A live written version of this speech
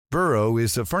Burrow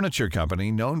is a furniture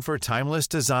company known for timeless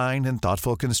design and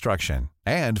thoughtful construction,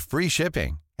 and free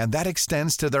shipping, and that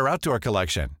extends to their outdoor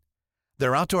collection.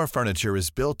 Their outdoor furniture is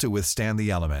built to withstand the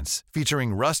elements,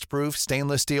 featuring rust-proof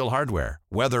stainless steel hardware,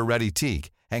 weather-ready teak,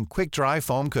 and quick-dry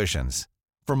foam cushions.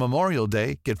 For Memorial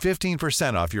Day, get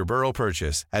 15% off your Burrow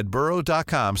purchase at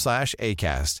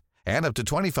burrow.com/ACAST, and up to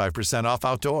 25% off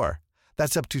outdoor.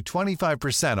 That's up to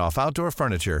 25% off outdoor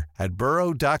furniture at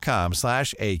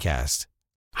burrow.com/ACAST.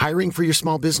 Hiring for your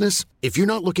small business? If you're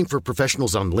not looking for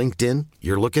professionals on LinkedIn,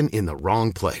 you're looking in the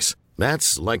wrong place.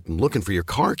 That's like looking for your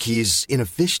car keys in a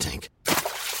fish tank.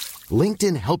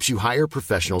 LinkedIn helps you hire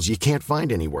professionals you can't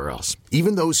find anywhere else,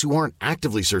 even those who aren't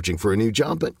actively searching for a new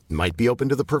job but might be open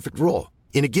to the perfect role.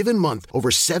 In a given month, over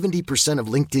 70% of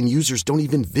LinkedIn users don't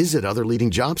even visit other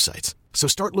leading job sites. So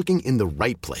start looking in the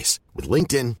right place. With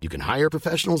LinkedIn, you can hire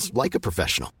professionals like a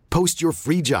professional. Post your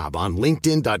free job on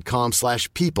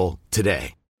linkedin.com/people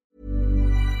today.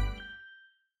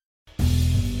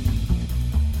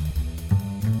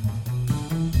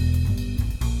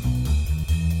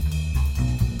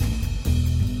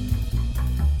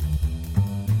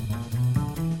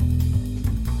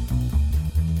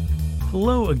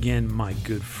 Hello again, my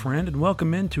good friend, and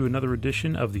welcome into another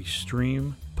edition of the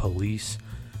Stream Police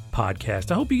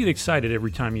Podcast. I hope you get excited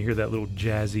every time you hear that little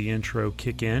jazzy intro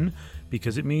kick in,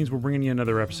 because it means we're bringing you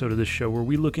another episode of this show where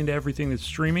we look into everything that's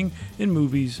streaming in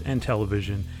movies and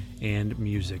television and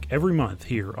music every month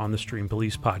here on the Stream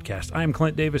Police Podcast. I am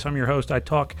Clint Davis. I'm your host. I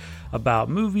talk about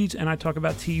movies and I talk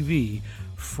about TV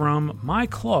from my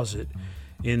closet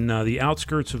in the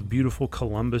outskirts of beautiful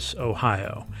Columbus,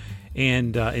 Ohio.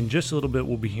 And in just a little bit,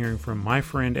 we'll be hearing from my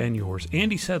friend and yours,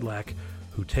 Andy Sedlak,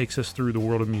 who takes us through the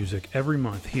world of music every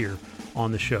month here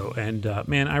on the show. And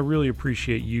man, I really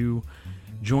appreciate you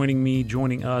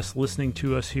joining us, listening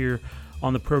to us here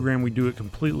on the program. We do it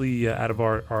completely out of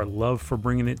our love for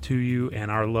bringing it to you and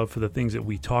our love for the things that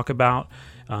we talk about.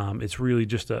 It's really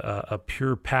just a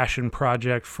pure passion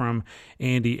project from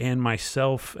Andy and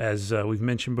myself. As we've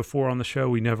mentioned before on the show,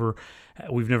 we've never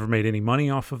made any money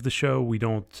off of the show. We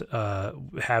don't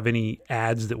have any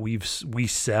ads that we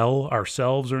sell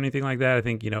ourselves or anything like that. I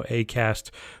think, Acast,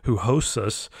 who hosts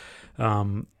us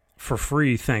for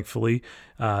free, thankfully,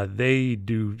 they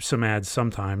do some ads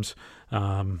sometimes,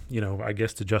 I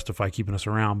guess to justify keeping us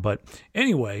around. But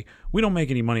anyway, we don't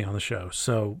make any money on the show.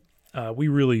 So we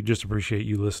really just appreciate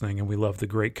you listening, and we love the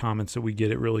great comments that we get.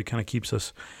 It really kind of keeps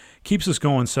us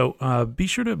going. So be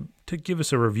sure to give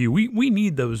us a review. We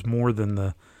need those more than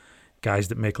the guys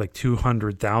that make like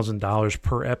 $200,000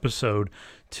 per episode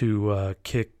to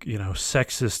kick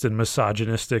sexist and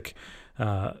misogynistic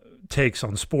takes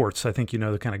on sports. I think you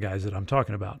know the kind of guys that I'm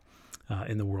talking about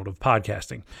in the world of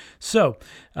podcasting. So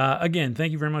again,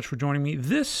 thank you very much for joining me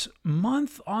this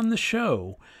month on the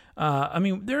show.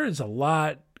 There is a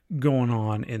lot going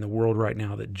on in the world right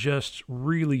now that just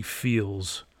really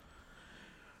feels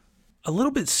a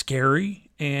little bit scary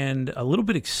and a little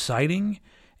bit exciting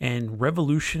and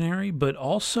revolutionary, but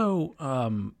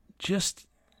also just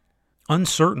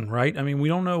uncertain, right? We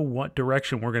don't know what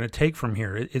direction we're going to take from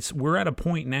here. We're at a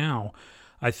point now,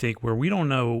 I think, where we don't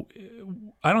know.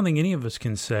 I don't think any of us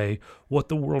can say what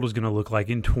the world is going to look like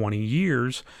in 20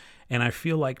 years. And I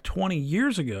feel like 20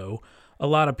 years ago, a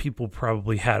lot of people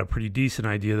probably had a pretty decent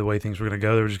idea of the way things were going to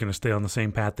go. They were just going to stay on the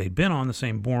same path they'd been on, the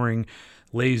same boring,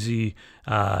 lazy,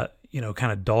 kind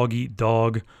of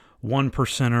dog-eat-dog,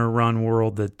 1%er run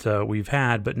world that we've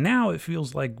had. But now it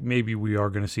feels like maybe we are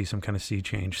going to see some kind of sea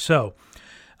change. So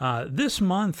this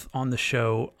month on the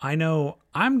show, I know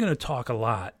I'm going to talk a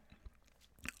lot.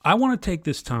 I want to take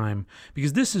this time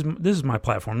because this is my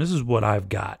platform. This is what I've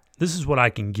got. This is what I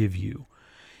can give you.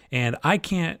 And I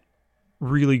can't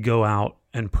really go out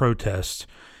and protest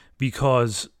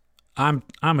because I'm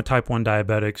a type 1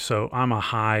 diabetic, so I'm a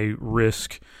high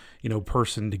risk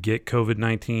person to get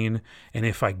COVID-19. And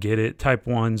if I get it, type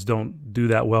 1s don't do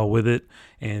that well with it,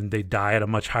 and they die at a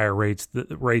much higher rate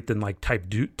than like type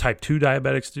 2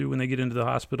 diabetics do when they get into the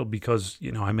hospital, because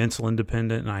I'm insulin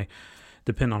dependent and I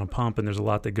depend on a pump, and there's a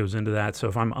lot that goes into that. So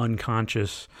if I'm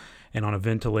unconscious and on a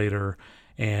ventilator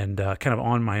and kind of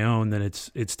on my own, then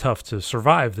it's tough to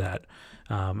survive that.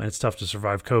 And it's tough to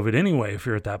survive COVID anyway if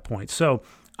you're at that point. So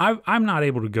I'm not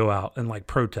able to go out and like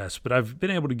protest, but I've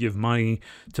been able to give money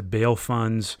to bail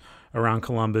funds around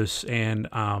Columbus, and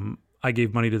I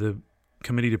gave money to the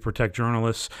Committee to Protect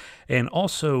Journalists, and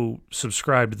also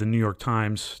subscribed to the New York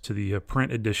Times, to the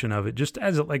print edition of it, just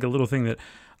as a little thing that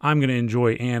I'm going to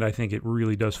enjoy, and I think it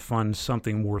really does fund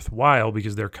something worthwhile,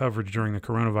 because their coverage during the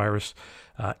coronavirus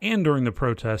and during the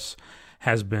protests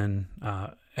has been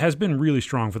really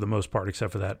strong for the most part,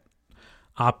 except for that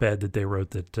op-ed that they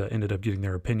wrote that ended up getting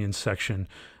their opinions section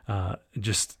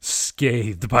just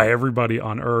scathed by everybody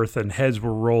on earth, and heads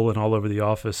were rolling all over the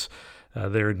office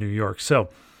there in New York. So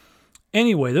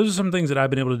anyway, those are some things that I've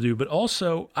been able to do, but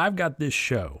also I've got this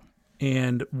show.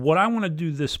 And what I want to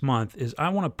do this month is I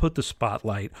want to put the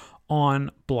spotlight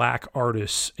on Black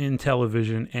artists in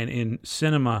television and in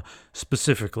cinema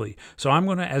specifically. So I'm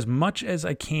going to, as much as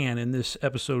I can in this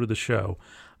episode of the show,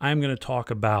 I'm going to talk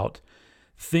about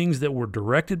things that were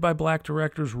directed by Black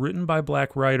directors, written by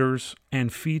Black writers,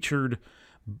 and featured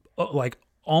like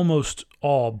almost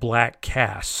all Black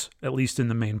casts, at least in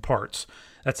the main parts.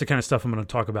 That's the kind of stuff I'm going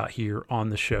to talk about here on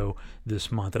the show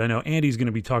this month. And I know Andy's going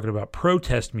to be talking about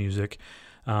protest music,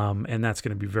 and that's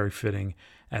going to be very fitting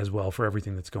as well for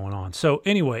everything that's going on. So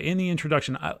anyway, in the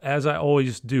introduction, as I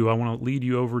always do, I want to lead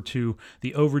you over to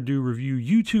the Overdue Review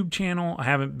YouTube channel. I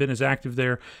haven't been as active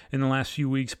there in the last few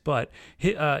weeks, but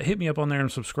hit me up on there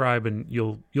and subscribe, and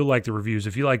you'll like the reviews.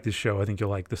 If you like this show, I think you'll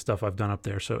like the stuff I've done up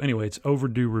there. So anyway, it's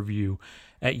Overdue Review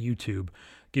at YouTube.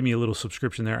 Give me a little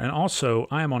subscription there. And also,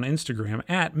 I am on Instagram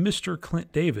at Mr.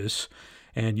 Clint Davis,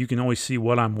 and you can always see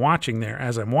what I'm watching there.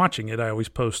 As I'm watching it, I always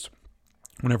post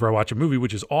whenever I watch a movie,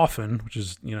 which is often, which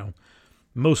is,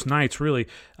 most nights really,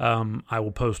 I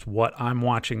will post what I'm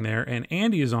watching there. And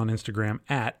Andy is on Instagram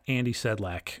at Andy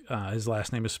Sedlak. His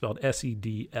last name is spelled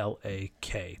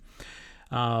Sedlak.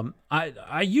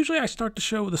 I usually start the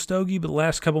show with a stogie, but the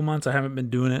last couple months I haven't been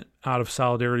doing it out of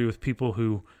solidarity with people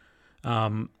who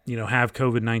have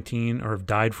COVID-19 or have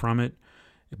died from it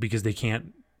because they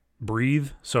can't breathe.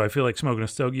 So I feel like smoking a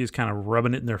stogie is kind of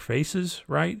rubbing it in their faces,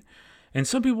 right? And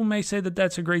some people may say that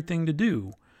that's a great thing to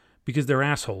do because they're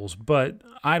assholes, but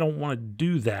I don't want to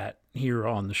do that here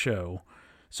on the show.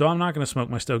 So I'm not going to smoke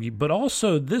my stogie. But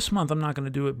also this month I'm not going to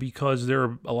do it because there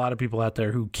are a lot of people out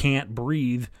there who can't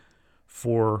breathe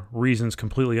for reasons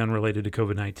completely unrelated to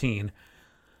COVID-19.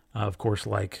 Of course,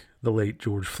 like the late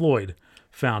George Floyd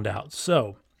found out.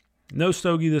 So no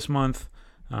stogie this month.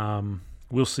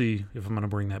 We'll see if I'm going to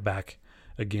bring that back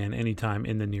again anytime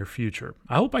in the near future.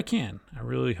 I hope I can. I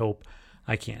really hope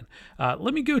I can.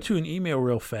 Let me go to an email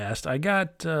real fast. I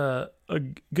got a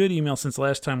good email since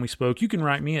last time we spoke. You can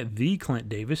write me at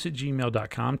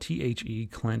theclintdavis@gmail.com,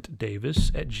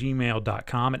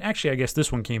 theclintdavis@gmail.com. And actually, I guess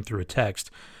this one came through a text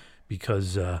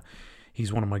because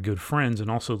he's one of my good friends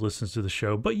and also listens to the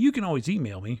show. But you can always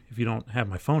email me if you don't have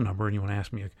my phone number and you want to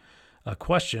ask me a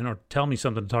question or tell me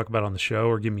something to talk about on the show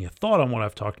or give me a thought on what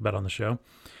I've talked about on the show.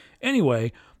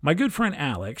 Anyway, my good friend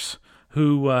Alex,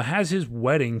 who has his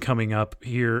wedding coming up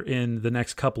here in the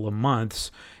next couple of months,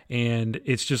 and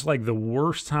it's just like the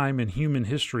worst time in human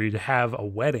history to have a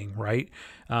wedding, right?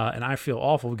 And I feel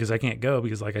awful because I can't go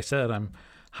because, like I said, I'm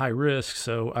high risk.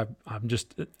 So I'm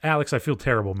just, Alex, I feel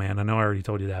terrible, man. I know I already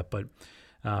told you that, but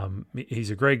he's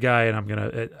a great guy,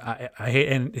 and I hate,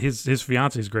 and his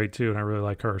fiance is great too, and I really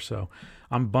like her. So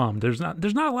I'm bummed. There's not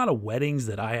a lot of weddings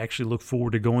that I actually look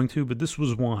forward to going to, but this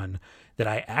was one that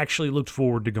I actually looked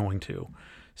forward to going to.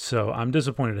 So I'm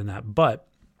disappointed in that. But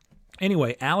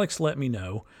anyway, Alex let me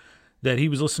know that he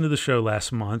was listening to the show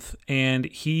last month, and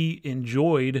he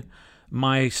enjoyed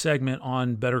my segment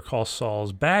on Better Call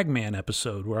Saul's Bagman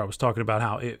episode, where I was talking about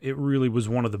how it really was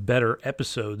one of the better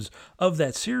episodes of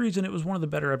that series, and it was one of the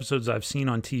better episodes I've seen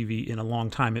on TV in a long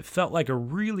time. It felt like a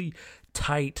really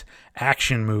tight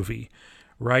action movie,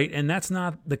 right? And that's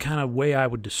not the kind of way I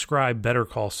would describe Better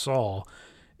Call Saul.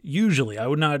 Usually, I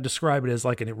would not describe it as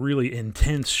like a really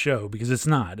intense show, because it's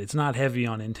not. It's not heavy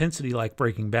on intensity like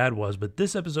Breaking Bad was, but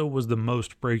this episode was the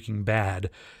most Breaking Bad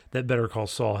that Better Call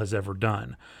Saul has ever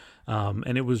done.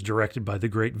 And it was directed by the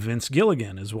great Vince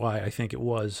Gilligan, is why I think it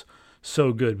was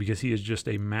so good, because he is just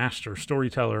a master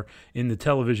storyteller in the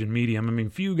television medium. I mean,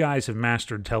 few guys have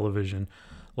mastered television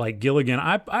like Gilligan.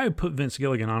 I put Vince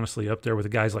Gilligan, honestly, up there with the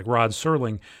guys like Rod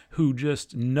Serling, who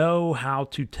just know how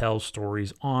to tell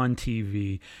stories on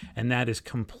TV, and that is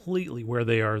completely where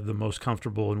they are the most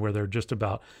comfortable and where they're just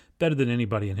about better than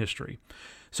anybody in history.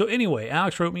 So anyway,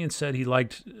 Alex wrote me and said he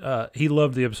loved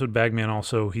the episode Bagman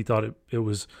also. He thought it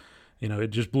was,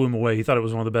 it just blew him away. He thought it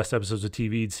was one of the best episodes of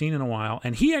TV he'd seen in a while.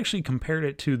 And he actually compared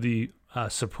it to the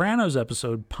Sopranos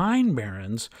episode Pine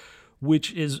Barrens,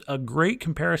 which is a great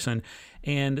comparison.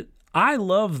 And I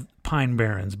love Pine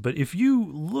Barrens, but if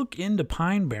you look into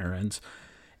Pine Barrens,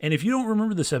 and if you don't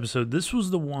remember this episode, this was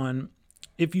the one,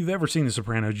 if you've ever seen The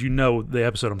Sopranos, you know the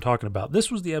episode I'm talking about.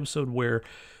 This was the episode where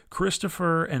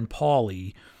Christopher and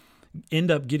Paulie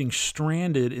end up getting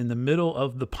stranded in the middle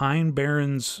of the Pine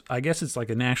Barrens. I guess it's like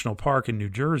a national park in New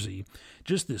Jersey,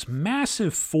 just this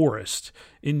massive forest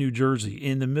in New Jersey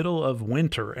in the middle of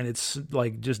winter. And it's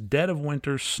like just dead of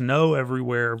winter, snow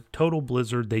everywhere, total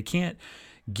blizzard. They can't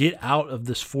get out of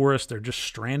this forest. They're just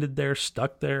stranded there,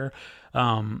 stuck there.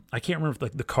 I can't remember if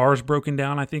like the car's broken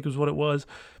down, I think is what it was.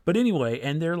 But anyway,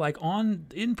 and they're like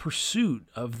in pursuit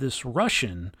of this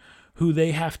Russian who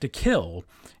they have to kill,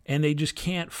 and they just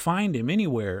can't find him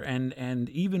anywhere. And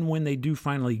even when they do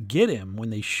finally get him,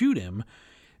 when they shoot him,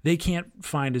 they can't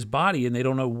find his body, and they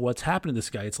don't know what's happened to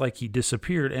this guy. It's like he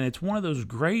disappeared. And it's one of those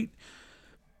great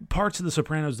parts of The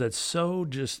Sopranos that's so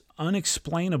just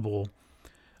unexplainable,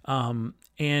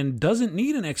 and doesn't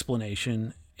need an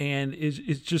explanation, and is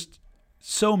just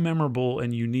so memorable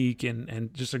and unique,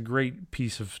 and just a great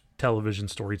piece of television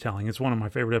storytelling. It's one of my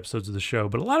favorite episodes of the show,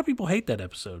 but a lot of people hate that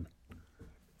episode.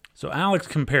 So Alex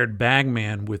compared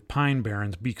Bagman with Pine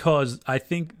Barrens because I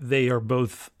think they are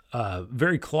both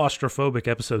very claustrophobic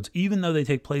episodes, even though they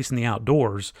take place in the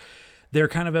outdoors. They're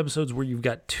kind of episodes where you've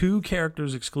got two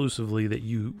characters exclusively that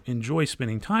you enjoy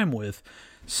spending time with,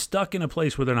 stuck in a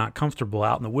place where they're not comfortable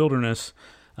out in the wilderness,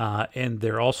 and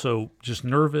they're also just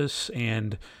nervous,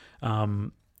 and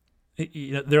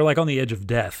they're like on the edge of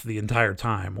death the entire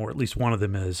time, or at least one of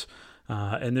them is.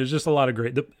 And there's just a lot of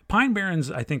great... The Pine Barrens,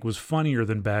 I think, was funnier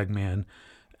than Bagman,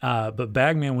 but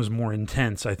Bagman was more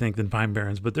intense, I think, than Pine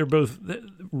Barrens. But they're both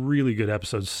really good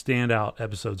episodes, standout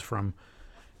episodes from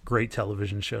great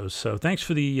television shows. So thanks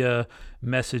for the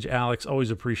message, Alex.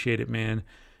 Always appreciate it, man.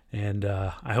 And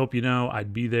I hope you know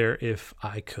I'd be there if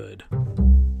I could.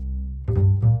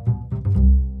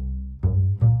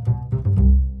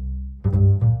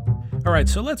 All right,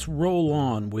 so let's roll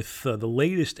on with the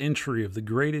latest entry of the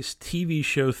greatest TV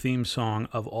show theme song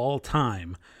of all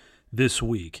time this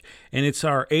week. And it's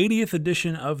our 80th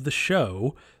edition of the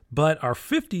show, but our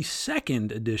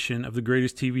 52nd edition of the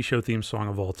greatest TV show theme song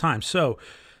of all time. So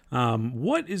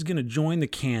what is going to join the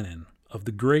canon of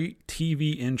the great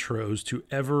TV intros to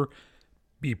ever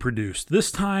be produced?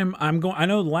 This time I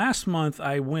know last month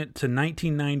I went to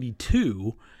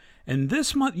 1992, and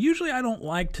this month, usually I don't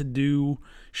like to do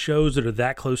shows that are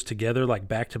that close together, like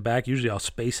back to back. Usually I'll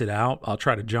space it out. I'll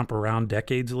try to jump around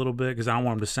decades a little bit because I don't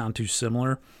want them to sound too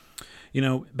similar,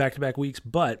 back to back weeks.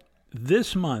 But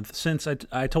this month, since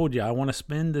I told you I want to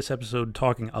spend this episode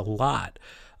talking a lot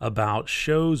about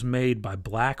shows made by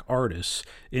black artists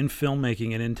in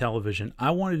filmmaking and in television,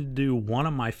 I wanted to do one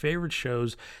of my favorite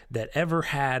shows that ever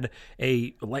had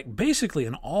basically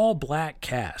an all black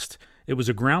cast. It was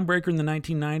a groundbreaker in the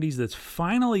 1990s that's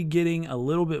finally getting a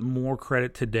little bit more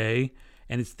credit today,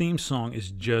 and its theme song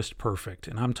is just perfect.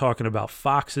 And I'm talking about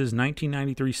Fox's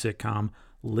 1993 sitcom,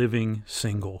 Living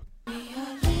Single.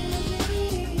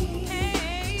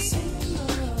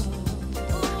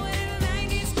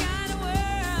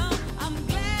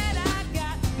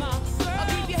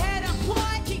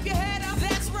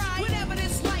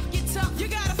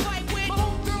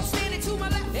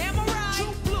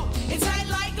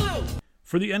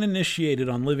 For the uninitiated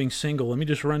on Living Single, let me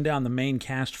just run down the main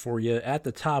cast for you. At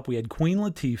the top, we had Queen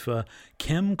Latifah,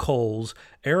 Kim Coles,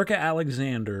 Erica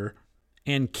Alexander,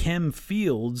 and Kim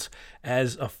Fields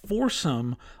as a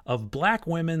foursome of black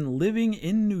women living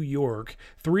in New York.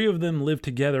 Three of them live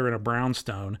together in a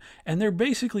brownstone, and they're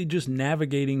basically just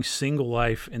navigating single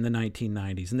life in the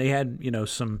 1990s. And they had,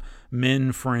 some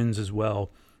men friends as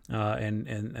well,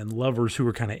 and lovers who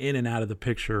were kind of in and out of the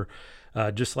picture.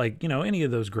 Just like, any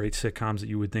of those great sitcoms that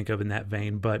you would think of in that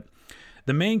vein. But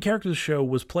the main character of the show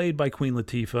was played by Queen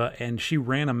Latifah, and she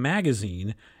ran a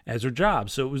magazine as her job.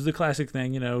 So it was the classic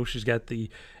thing, she's got the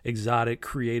exotic,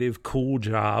 creative, cool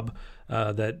job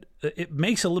that it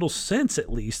makes a little sense, at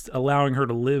least, allowing her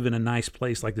to live in a nice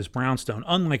place like this brownstone,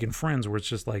 unlike in Friends, where it's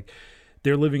just like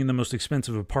they're living in the most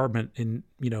expensive apartment in,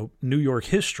 New York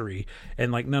history,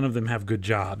 and like none of them have good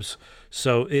jobs.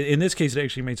 So in this case, it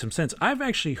actually made some sense. I've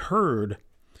actually heard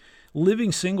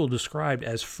Living Single described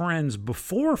as Friends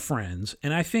before Friends,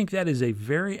 and I think that is a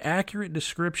very accurate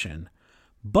description.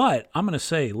 But I'm going to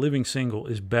say Living Single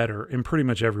is better in pretty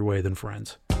much every way than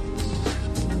Friends.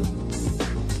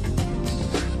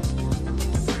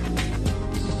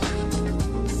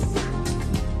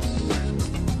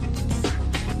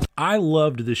 I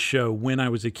loved this show when I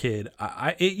was a kid.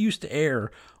 It used to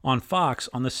air on Fox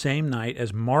on the same night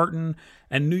as Martin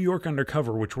and New York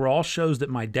Undercover, which were all shows that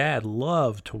my dad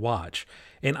loved to watch.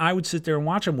 And I would sit there and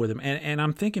watch them with him. And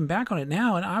I'm thinking back on it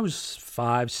now, and I was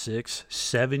 5, 6,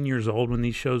 7 years old when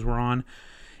these shows were on.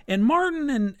 And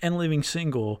Martin and Living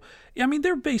Single, I mean,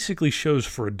 they're basically shows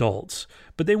for adults,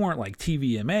 but they weren't like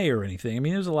TVMA or anything. I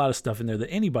mean, there's a lot of stuff in there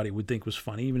that anybody would think was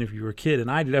funny, even if you were a kid,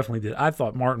 and I definitely did. I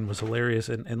thought Martin was hilarious,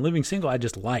 and Living Single I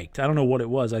just liked. I don't know what it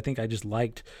was. I think I just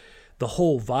liked the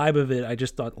whole vibe of it. I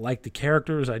just liked the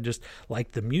characters. I just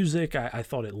liked the music. I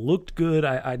thought it looked good.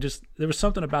 There was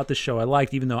something about this show I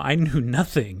liked, even though I knew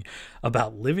nothing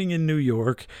about living in New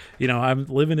York. I'm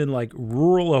living in like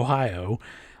rural Ohio.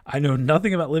 I know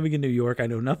nothing about living in New York. I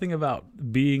know nothing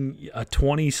about being a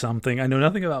 20-something. I know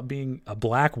nothing about being a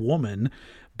black woman.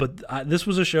 But this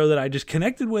was a show that I just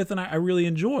connected with and I really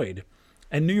enjoyed.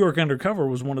 And New York Undercover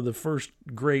was one of the first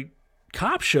great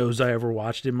cop shows I ever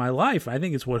watched in my life. I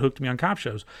think it's what hooked me on cop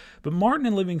shows. But Martin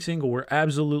and Living Single were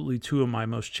absolutely two of my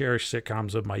most cherished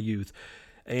sitcoms of my youth.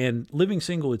 And Living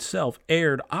Single itself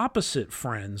aired opposite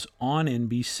Friends on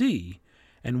NBC.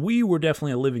 And we were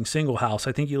definitely a Living Single house.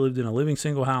 I think you lived in a Living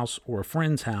Single house or a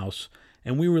Friends house.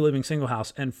 And we were Living Single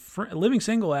house. And Living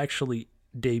Single actually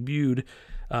debuted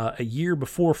a year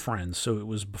before Friends. So it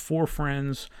was before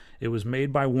Friends. It was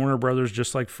made by Warner Brothers,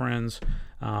 just like Friends.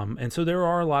 And so there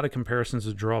are a lot of comparisons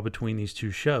to draw between these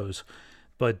two shows.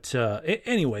 But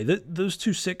anyway, those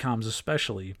two sitcoms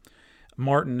especially,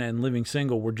 Martin and Living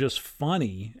Single, were just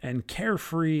funny and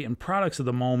carefree and products of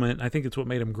the moment. I think it's what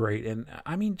made them great. And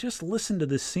I mean, just listen to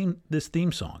this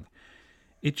theme song.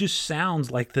 It just sounds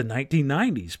like the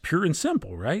 1990s, pure and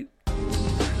simple, right?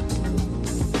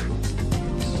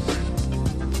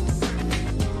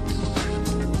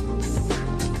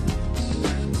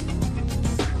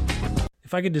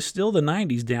 If I could distill the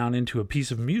 90s down into a piece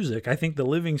of music, I think the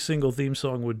Living Single theme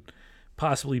song would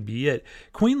possibly be it.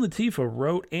 Queen Latifah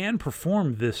wrote and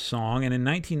performed this song, and in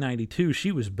 1992,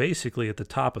 she was basically at the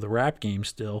top of the rap game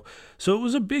still, so it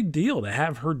was a big deal to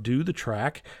have her do the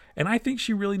track, and I think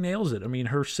she really nails it. I mean,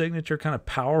 her signature kind of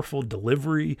powerful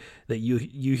delivery that you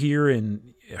hear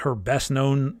in her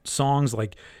best-known songs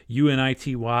like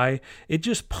UNITY, it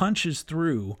just punches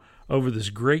through over this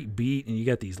great beat, and you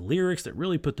got these lyrics that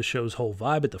really put the show's whole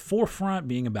vibe at the forefront,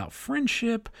 being about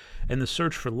friendship and the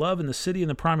search for love in the city in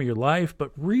the prime of your life,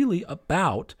 but really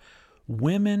about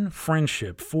women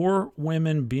friendship, for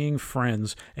women being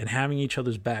friends and having each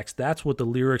other's backs. That's what the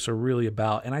lyrics are really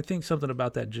about, and I think something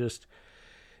about that just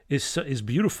is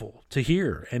beautiful to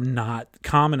hear and not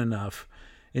common enough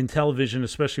in television,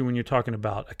 especially when you're talking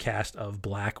about a cast of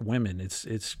black women.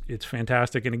 It's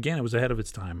fantastic, and again, it was ahead of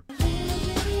its time.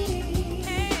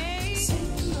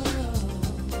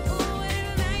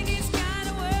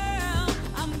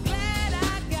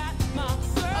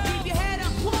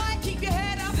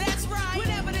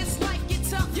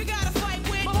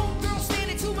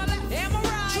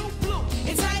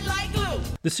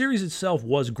 The series itself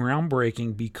was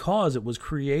groundbreaking because it was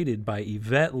created by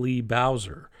Yvette Lee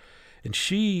Bowser. And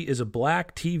she is a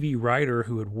black TV writer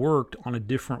who had worked on A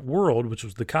Different World, which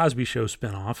was the Cosby Show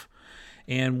spinoff.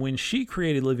 And when she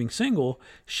created Living Single,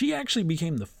 she actually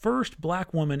became the first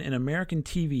black woman in American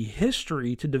TV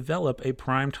history to develop a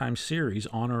primetime series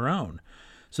on her own.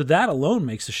 So that alone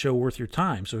makes the show worth your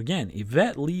time. So again,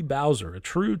 Yvette Lee Bowser, a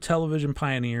true television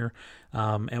pioneer,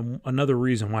 and another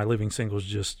reason why Living Single is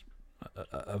just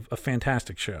a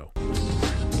fantastic show.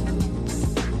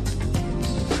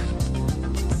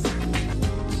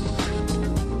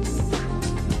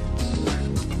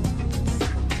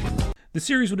 The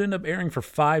series would end up airing for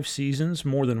 5 seasons,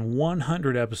 more than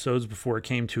 100 episodes before it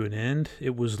came to an end.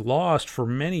 It was lost for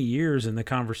many years in the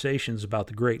conversations about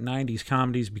the great 90s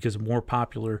comedies because of more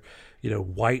popular,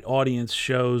 white audience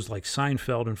shows like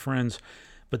Seinfeld and Friends.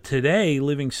 But today,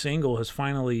 Living Single has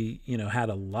finally, had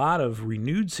a lot of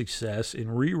renewed success in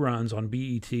reruns on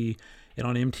BET and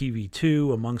on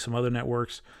MTV2, among some other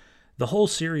networks. The whole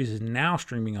series is now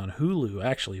streaming on Hulu,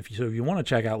 actually. If you want to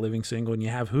check out Living Single and you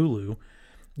have Hulu,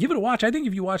 give it a watch. I think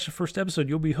if you watch the first episode,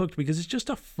 you'll be hooked because it's just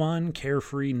a fun,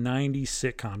 carefree 90s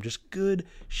sitcom. Just good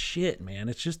shit, man.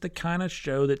 It's just the kind of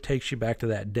show that takes you back to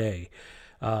that day.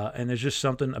 And there's just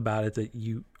something about it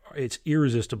that it's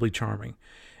irresistibly charming.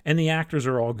 And the actors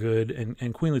are all good,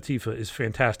 and Queen Latifah is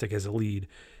fantastic as a lead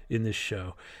in this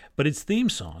show. But its theme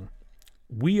song,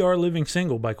 We Are Living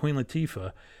Single by Queen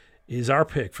Latifah, is our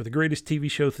pick for the greatest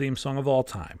TV show theme song of all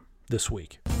time this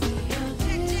week.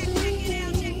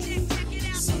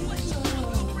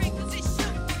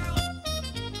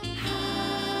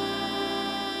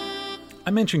 I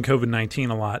mentioned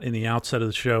COVID-19 a lot in the outset of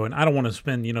the show, and I don't want to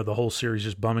spend, the whole series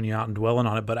just bumming you out and dwelling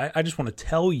on it, but I just want to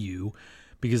tell you,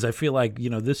 because I feel like,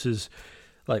 this is,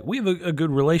 like, we have a good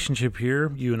relationship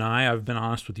here, you and I. I've been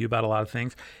honest with you about a lot of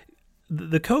things.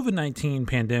 The COVID-19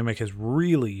 pandemic has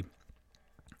really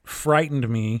frightened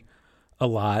me a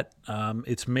lot.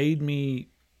 It's made me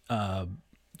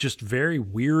just very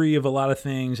weary of a lot of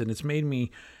things, and it's made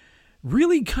me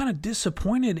really kind of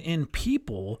disappointed in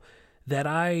people that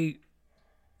I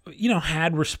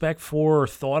had respect for, or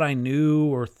thought I knew,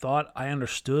 or thought I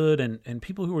understood, and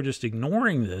people who are just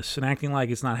ignoring this and acting like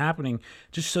it's not happening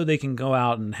just so they can go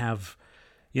out and have,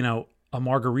 a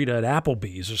margarita at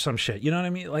Applebee's or some shit. You know what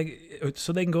I mean? Like,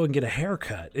 so they can go and get a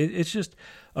haircut. It's just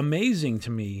amazing to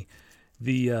me,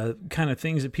 the kind of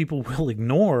things that people will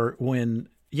ignore when,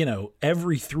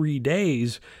 every 3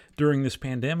 days during this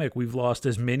pandemic, we've lost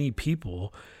as many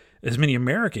people, as many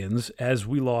Americans as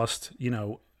we lost,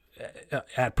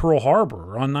 at Pearl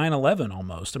Harbor on 9/11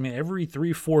 almost. I mean, every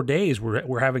 3-4 days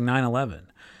we're having 9/11.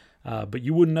 But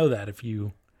you wouldn't know that if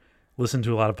you listen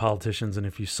to a lot of politicians and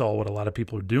if you saw what a lot of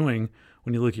people are doing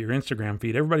when you look at your Instagram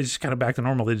feed. Everybody's just kind of back to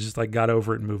normal. They just got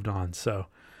over it and moved on. So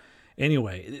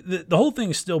anyway, the whole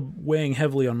thing is still weighing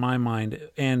heavily on my mind,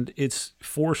 and it's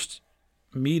forced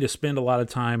me to spend a lot of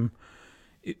time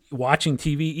watching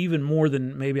TV, even more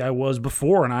than maybe I was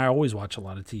before, and I always watch a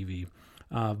lot of TV.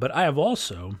 But I have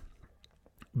also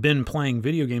been playing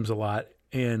video games a lot,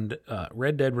 and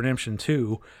Red Dead Redemption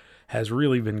 2 has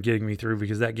really been getting me through,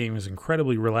 because that game is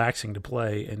incredibly relaxing to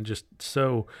play and just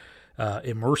so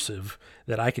immersive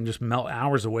that I can just melt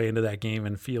hours away into that game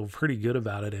and feel pretty good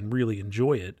about it and really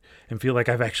enjoy it and feel like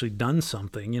I've actually done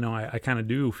something. I kind of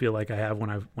do feel like I have when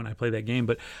I play that game.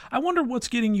 But I wonder what's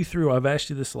getting you through. I've asked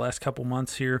you this the last couple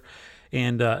months here,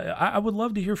 and I would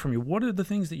love to hear from you. What are the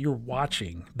things that you're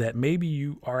watching that maybe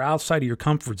you are outside of your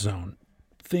comfort zone?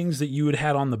 Things that you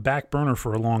had on the back burner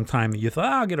for a long time that you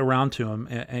thought, I'll get around to them,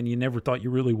 and you never thought you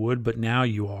really would, but now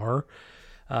you are.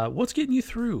 What's getting you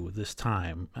through this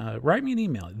time? Write me an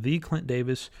email,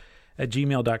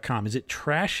 theclintdavis@gmail.com. Is it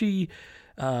trashy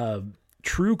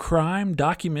true crime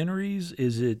documentaries?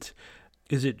 Is it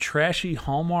trashy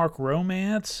Hallmark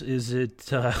romance? Is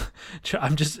it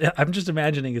I'm just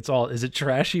imagining it's all. Is it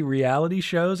trashy reality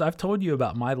shows? I've told you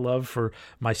about my love for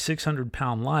My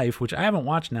 600-Pound Life, which I haven't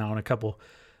watched now in a couple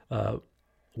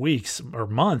weeks or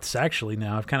months actually.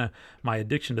 Now I've my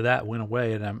addiction to that went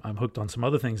away, and I'm hooked on some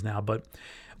other things now. But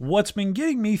what's been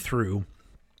getting me through,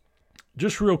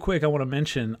 just real quick, I want to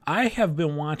mention I have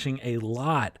been watching a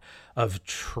lot of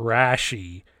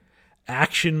trashy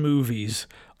action movies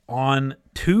on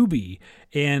Tubi,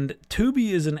 and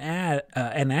Tubi is an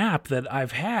app that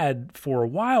I've had for a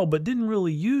while but didn't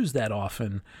really use that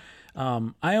often.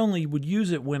 I only would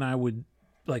use it when I would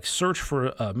search for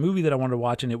a movie that I wanted to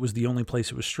watch, and it was the only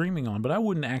place it was streaming on. But I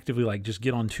wouldn't actively just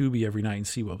get on Tubi every night and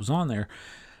see what was on there.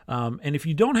 And if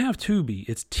you don't have Tubi,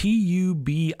 it's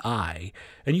TUBI,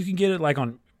 and you can get it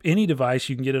on any device.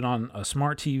 You can get it on a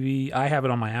smart TV. I have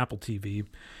it on my Apple TV.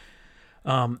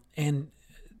 And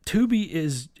Tubi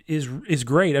is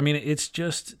great. I mean, it's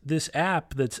just this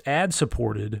app that's ad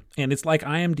supported, and it's like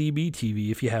IMDb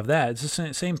TV. If you have that, it's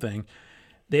the same thing.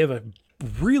 They have a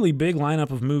really big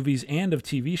lineup of movies and of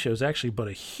TV shows, actually, but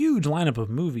a huge lineup of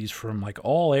movies from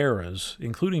all eras,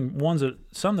 including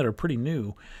some that are pretty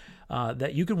new,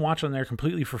 that you can watch on there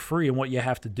completely for free. And what you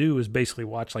have to do is basically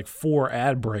watch 4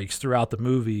 ad breaks throughout the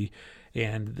movie,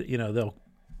 and they'll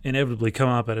inevitably come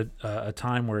up at a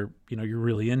time where you're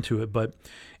really into it. But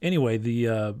anyway,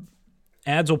 the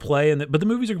ads will play, but the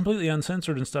movies are completely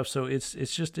uncensored and stuff. So it's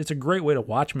a great way to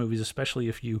watch movies, especially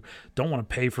if you don't want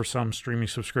to pay for some streaming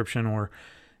subscription, or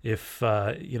if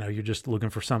you're just looking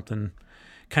for something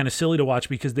kind of silly to watch,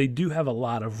 because they do have a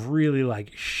lot of really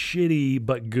shitty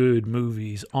but good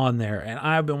movies on there. And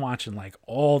I've been watching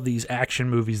all these action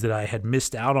movies that I had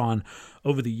missed out on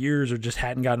over the years or just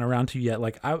hadn't gotten around to yet.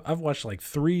 I've watched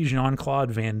 3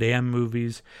 Jean-Claude Van Damme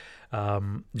movies.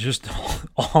 Just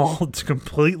all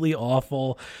completely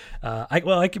awful.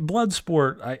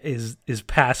 Bloodsport is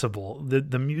passable.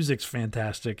 The music's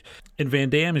fantastic, and Van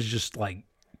Damme is just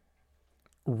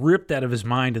ripped out of his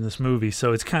mind in this movie.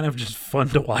 So it's kind of just fun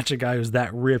to watch a guy who's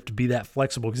that ripped be that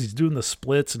flexible, because he's doing the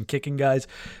splits and kicking guys,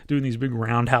 doing these big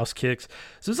roundhouse kicks.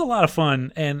 So it's a lot of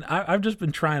fun, and I've just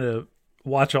been trying to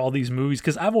watch all these movies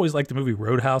because I've always liked the movie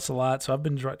Roadhouse a lot. So I've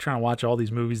been trying to watch all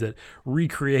these movies that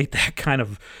recreate that kind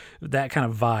of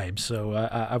vibe. So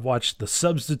I've watched The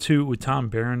Substitute with Tom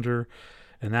Berenger,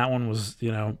 and that one was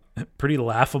pretty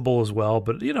laughable as well.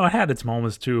 But it had its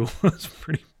moments too. It was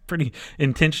pretty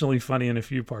intentionally funny in a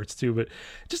few parts too. But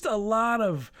just a lot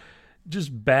of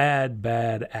just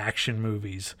bad action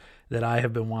movies that I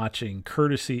have been watching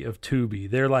courtesy of Tubi.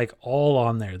 They're all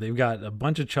on there. They've got a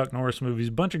bunch of Chuck Norris movies,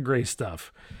 a bunch of great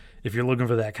stuff if you're looking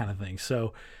for that kind of thing.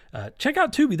 So check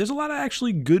out Tubi. There's a lot of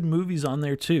actually good movies on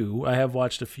there too. I have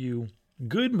watched a few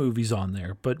good movies on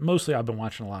there, but mostly I've been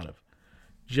watching a lot of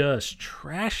just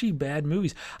trashy bad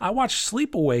movies. I watched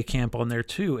Sleepaway Camp on there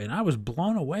too, and I was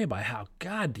blown away by how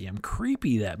goddamn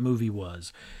creepy that movie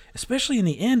was. Especially in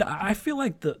the end, I feel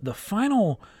like the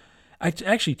final... I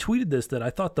actually tweeted this, that I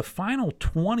thought the final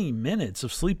 20 minutes of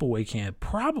Sleepaway Camp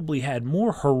probably had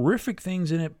more horrific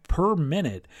things in it per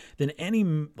minute than any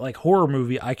like horror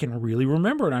movie I can really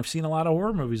remember. And I've seen a lot of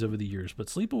horror movies over the years, but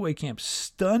Sleepaway Camp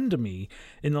stunned me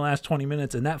in the last 20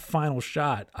 minutes. And that final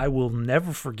shot, I will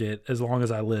never forget as long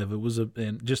as I live. It was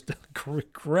just an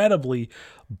incredibly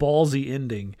ballsy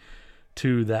ending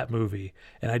to that movie.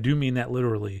 And I do mean that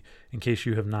literally, in case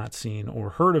you have not seen or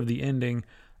heard of the ending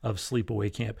of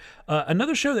Sleepaway Camp.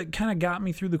 Another show that kind of got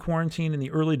me through the quarantine in the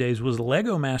early days was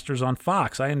Lego Masters on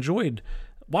Fox. I enjoyed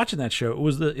watching that show. It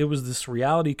was this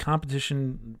reality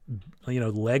competition,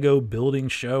 Lego building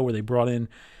show where they brought in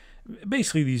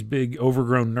basically these big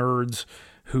overgrown nerds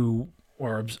who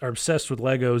are obsessed with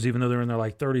Legos, even though they're in their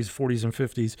like 30s, 40s, and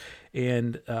 50s.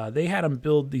 And they had them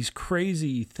build these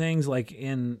crazy things like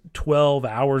in 12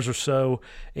 hours or so.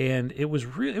 And it was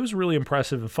really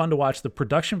impressive and fun to watch. The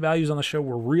production values on the show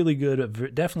were really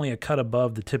good, definitely a cut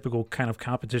above the typical kind of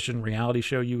competition reality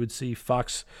show you would see.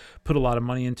 Fox put a lot of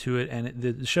money into it, and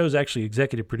the show's actually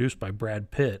executive produced by Brad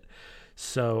Pitt.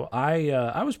 So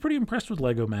I was pretty impressed with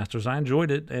Lego Masters. I enjoyed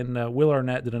it, and Will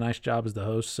Arnett did a nice job as the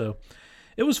host. So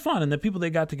it was fun, and the people they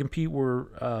got to compete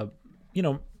were,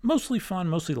 mostly fun,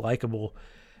 mostly likable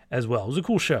as well. It was a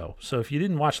cool show. So if you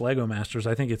didn't watch Lego Masters,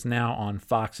 I think it's now on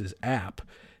Fox's app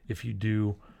if you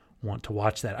do want to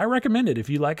watch that. I recommend it if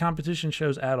you like competition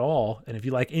shows at all, and if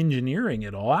you like engineering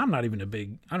at all. I'm not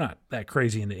that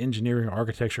crazy into engineering or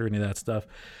architecture or any of that stuff,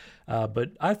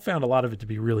 but I found a lot of it to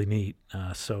be really neat.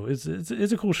 So it's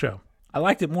a cool show. I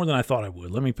liked it more than I thought I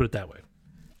would. Let me put it that way.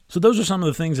 So those are some of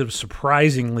the things that have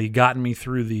surprisingly gotten me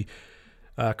through the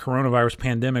coronavirus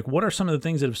pandemic. What are some of the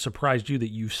things that have surprised you that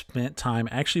you've spent time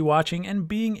actually watching and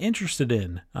being interested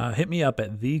in? Hit me up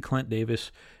at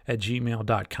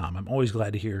theclintdavis@gmail.com. I'm always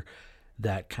glad to hear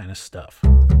that kind of stuff.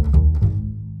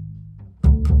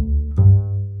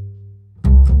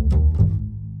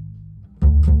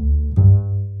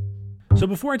 So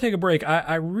before I take a break,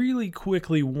 I really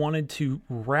quickly wanted to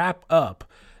wrap up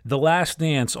The Last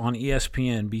Dance on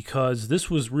ESPN, because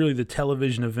this was really the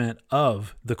television event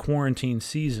of the quarantine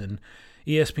season.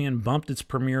 ESPN bumped its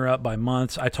premiere up by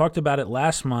months. I talked about it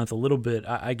last month a little bit.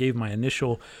 I gave my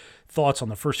initial thoughts on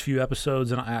the first few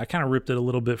episodes, and I kind of ripped it a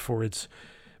little bit for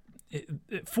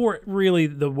really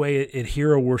the way it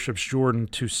hero worships Jordan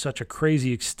to such a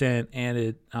crazy extent, and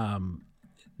it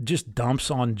just dumps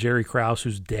on Jerry Krause,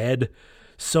 who's dead,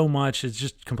 so much. It's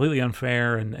just completely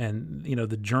unfair, and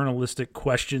the journalistic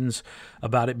questions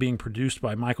about it being produced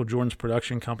by Michael Jordan's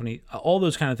production company, all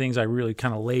those kind of things I really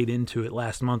kind of laid into it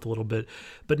last month a little bit.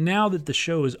 But now that the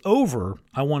show is over,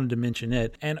 I wanted to mention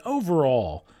it. And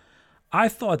overall, I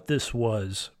thought this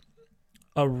was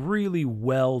a really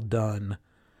well done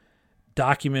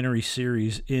documentary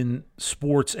series in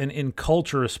sports and in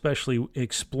culture, especially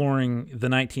exploring the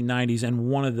 1990s and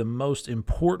one of the most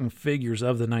important figures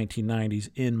of the 1990s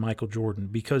in Michael Jordan,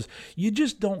 because you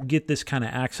just don't get this kind of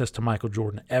access to Michael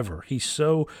Jordan ever. He's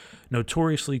so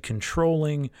notoriously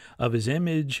controlling of his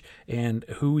image and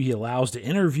who he allows to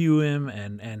interview him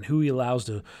and who he allows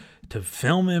to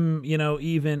film him,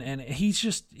 even. And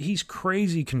he's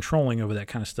crazy controlling over that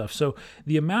kind of stuff. So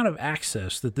the amount of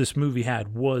access that this movie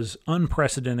had was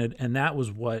unprecedented, and that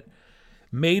was what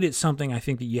made it something I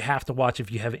think that you have to watch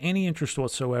if you have any interest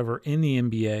whatsoever in the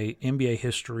NBA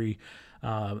history,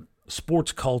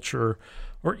 sports culture,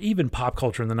 or even pop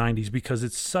culture in the 90s, because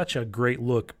it's such a great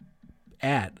look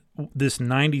at this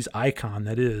 90s icon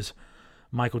that is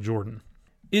Michael Jordan.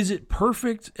 Is it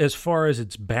perfect as far as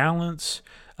its balance?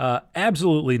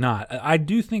 Absolutely not. I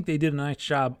do think they did a nice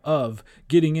job of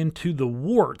getting into the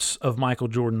warts of Michael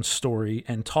Jordan's story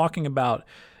and talking about,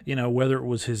 whether it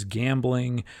was his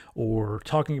gambling or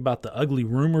talking about the ugly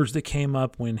rumors that came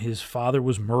up when his father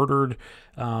was murdered.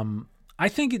 I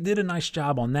think it did a nice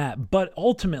job on that. But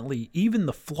ultimately, even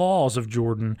the flaws of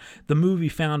Jordan, the movie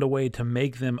found a way to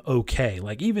make them okay.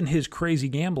 Like even his crazy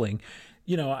gambling,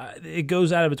 it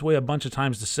goes out of its way a bunch of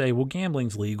times to say, well,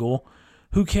 gambling's legal.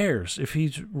 Who cares? If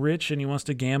he's rich and he wants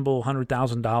to gamble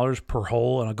 $100,000 per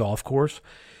hole on a golf course,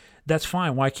 that's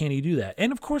fine. Why can't he do that?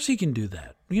 And of course he can do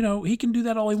that. He can do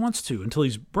that all he wants to until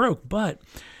he's broke. But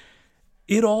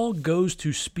it all goes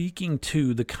to speaking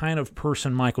to the kind of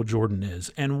person Michael Jordan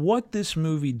is. And what this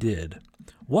movie did,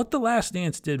 what The Last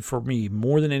Dance did for me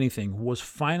more than anything, was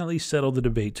finally settle the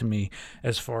debate to me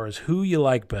as far as who you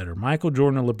like better, Michael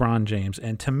Jordan or LeBron James.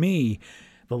 And to me,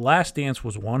 The Last Dance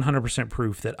was 100%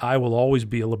 proof that I will always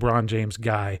be a LeBron James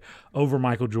guy over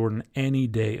Michael Jordan any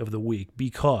day of the week,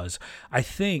 because I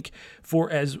think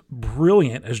for as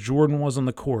brilliant as Jordan was on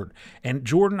the court, and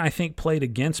Jordan, I think, played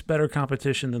against better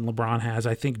competition than LeBron has.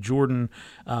 I think Jordan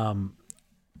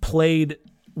played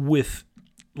with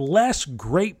less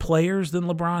great players than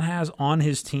LeBron has on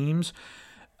his teams.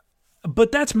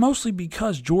 But that's mostly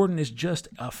because Jordan is just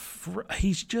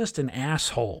he's just an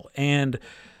asshole. And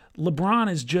LeBron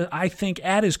is just, I think,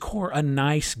 at his core, a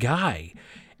nice guy.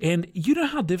 And you know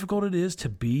how difficult it is to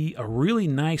be a really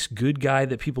nice, good guy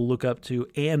that people look up to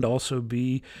and also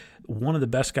be one of the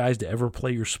best guys to ever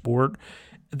play your sport?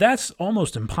 That's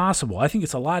almost impossible. I think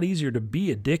it's a lot easier to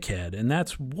be a dickhead, and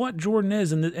that's what Jordan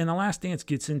is. And The Last Dance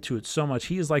gets into it so much.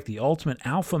 He is like the ultimate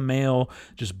alpha male,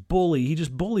 just bully. He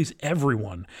just bullies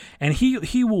everyone, and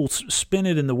he will spin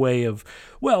it in the way of,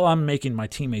 well, I'm making my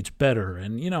teammates better,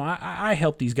 and I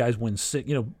helped these guys win 6.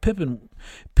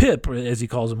 Pip, as he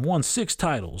calls them, won 6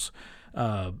 titles.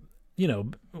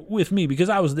 With me because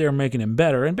I was there making him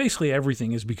better, and basically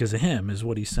everything is because of him, is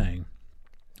what he's saying.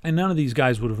 And none of these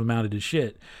guys would have amounted to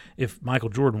shit if Michael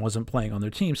Jordan wasn't playing on their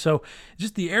team. So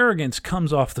just the arrogance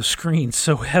comes off the screen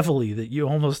so heavily that you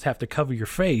almost have to cover your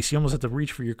face. You almost have to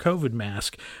reach for your COVID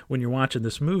mask when you're watching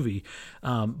this movie.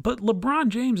 But LeBron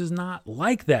James is not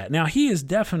like that. Now, he has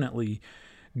definitely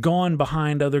gone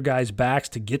behind other guys' backs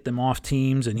to get them off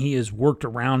teams, and he has worked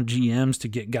around GMs to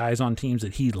get guys on teams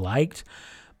that he liked.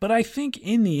 But I think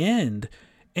in the end,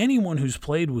 anyone who's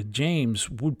played with James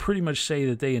would pretty much say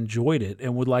that they enjoyed it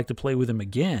and would like to play with him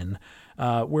again.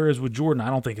 Whereas with Jordan, I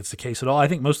don't think it's the case at all. I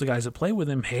think most of the guys that play with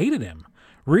him hated him,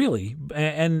 really,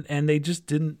 and they just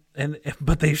didn't.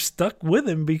 But they stuck with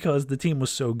him because the team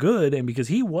was so good and because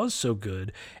he was so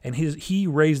good, and he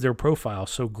raised their profile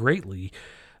so greatly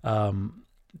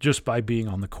just by being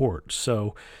on the court.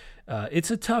 So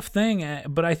it's a tough thing,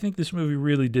 but I think this movie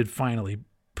really did finally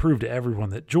prove to everyone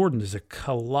that Jordan is a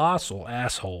colossal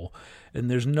asshole, and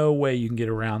there's no way you can get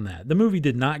around that. The movie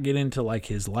did not get into like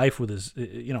his life with his,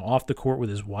 off the court with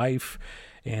his wife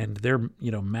and their,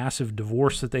 massive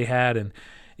divorce that they had, and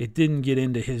it didn't get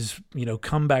into his,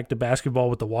 comeback to basketball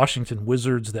with the Washington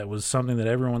Wizards. That was something that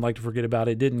everyone liked to forget about.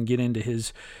 It didn't get into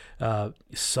his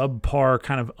subpar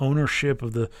kind of ownership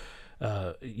of the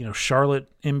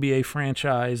Charlotte NBA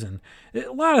franchise, and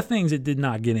a lot of things it did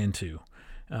not get into.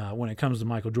 When it comes to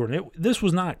Michael Jordan. This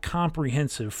was not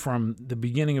comprehensive from the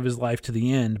beginning of his life to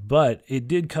the end, but it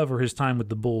did cover his time with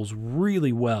the Bulls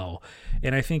really well,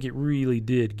 and I think it really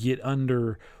did get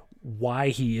under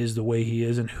why he is the way he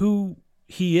is and who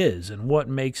he is and what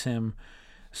makes him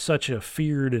such a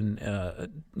feared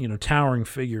and towering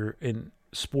figure in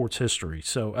sports history.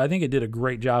 So I think it did a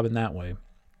great job in that way,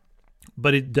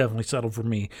 but it definitely settled for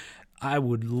me. I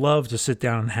would love to sit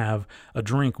down and have a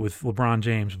drink with LeBron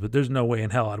James, but there's no way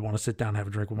in hell I'd want to sit down and have a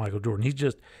drink with Michael Jordan.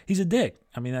 He's a dick.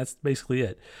 I mean, that's basically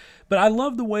it. But I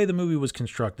love the way the movie was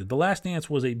constructed. The Last Dance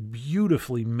was a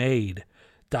beautifully made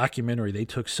documentary. They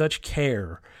took such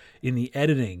care in the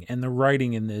editing and the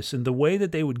writing in this, and the way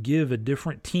that they would give a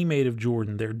different teammate of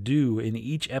Jordan their due in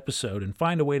each episode and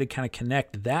find a way to kind of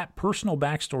connect that personal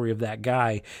backstory of that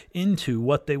guy into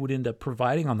what they would end up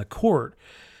providing on the court,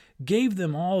 gave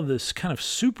them all this kind of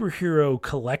superhero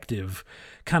collective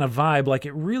kind of vibe. Like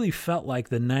it really felt like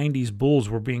the 90s Bulls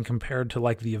were being compared to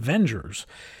like the Avengers.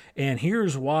 And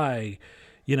here's why,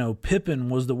 Pippen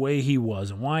was the way he was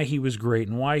and why he was great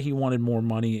and why he wanted more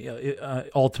money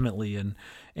ultimately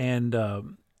and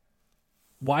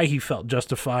why he felt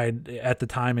justified at the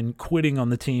time in quitting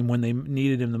on the team when they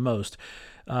needed him the most,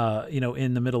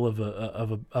 in the middle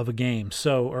of a game.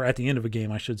 So, or at the end of a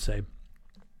game, I should say.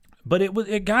 But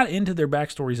it got into their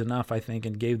backstories enough, I think,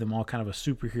 and gave them all kind of a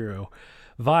superhero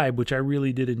vibe, which I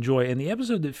really did enjoy. And the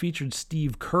episode that featured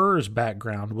Steve Kerr's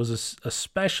background was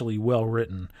especially well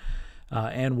written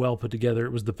and well put together.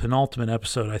 It was the penultimate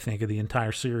episode, I think, of the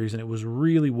entire series, and it was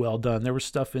really well done. There was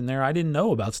stuff in there I didn't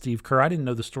know about Steve Kerr. I didn't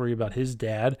know the story about his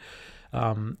dad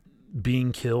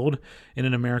being killed in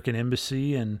an American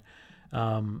embassy, and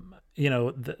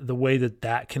the way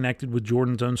that connected with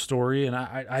Jordan's own story. And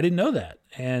I didn't know that.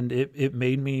 And it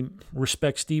made me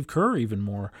respect Steve Kerr even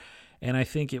more. And I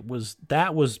think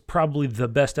that was probably the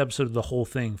best episode of the whole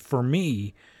thing for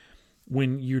me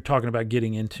when you're talking about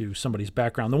getting into somebody's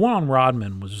background. The one on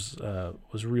Rodman was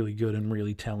really good and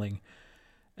really telling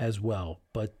as well.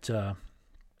 But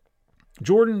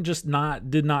Jordan just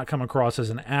did not come across as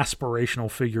an aspirational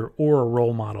figure or a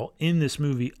role model in this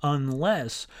movie,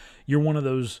 unless you're one of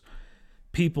those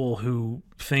people who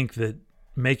think that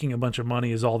making a bunch of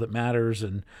money is all that matters,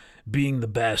 and being the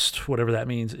best, whatever that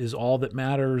means, is all that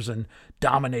matters, and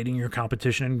dominating your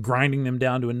competition and grinding them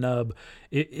down to a nub.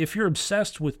 If you're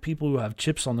obsessed with people who have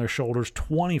chips on their shoulders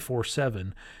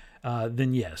 24/7,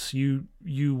 then yes, you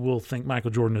will think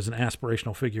Michael Jordan is an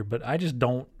aspirational figure, but I just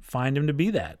don't find him to be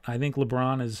that. I think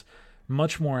LeBron is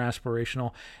much more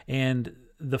aspirational, and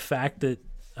the fact that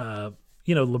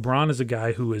LeBron is a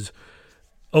guy who has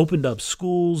opened up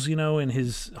schools, in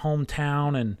his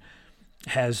hometown, and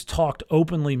has talked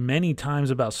openly many times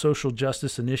about social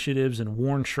justice initiatives and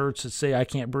worn shirts that say "I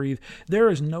can't breathe." There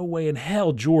is no way in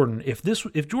hell Jordan, if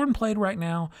Jordan played right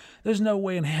now, there's no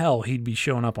way in hell he'd be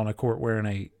showing up on a court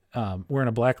wearing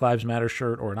a Black Lives Matter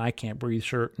shirt or an "I can't breathe"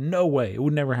 shirt. No way. It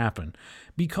would never happen.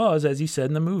 Because, as he said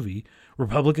in the movie,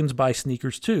 Republicans buy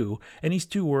sneakers too, and he's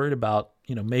too worried about,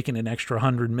 making an extra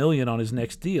 $100 million on his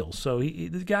next deal. So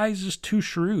the guy's just too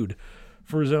shrewd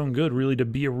for his own good, really, to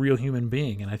be a real human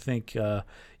being. And I think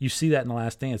you see that in The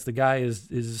Last Dance. The guy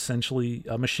is essentially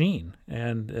a machine,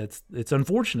 and it's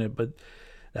unfortunate, but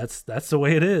that's the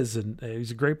way it is. And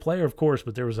he's a great player, of course,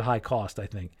 but there was a high cost, I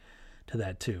think, to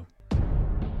that too.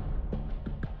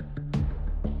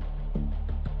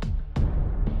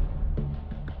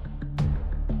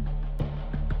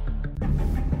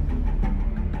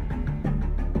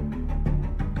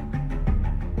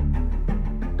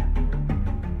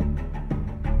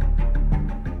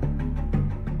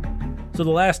 So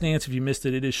The Last Dance, if you missed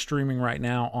it, it is streaming right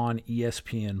now on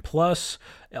ESPN Plus.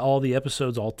 All the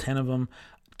episodes, all 10 of them.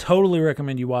 Totally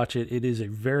recommend you watch it. It is a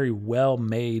very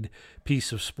well-made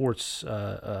piece of sports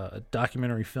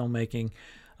documentary filmmaking.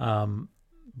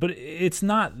 But it's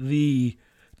not the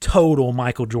total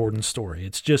Michael Jordan story.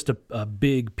 It's just a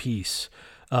big piece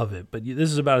of it. But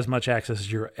this is about as much access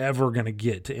as you're ever going to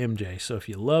get to MJ. So if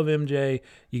you love MJ,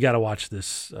 you got to watch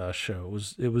this show.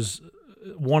 It was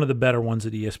one of the better ones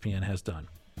that ESPN has done.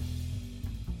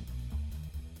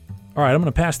 All right, I'm going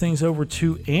to pass things over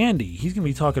to Andy. He's going to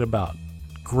be talking about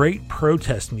great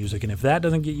protest music, and if that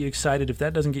doesn't get you excited, if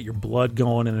that doesn't get your blood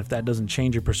going, and if that doesn't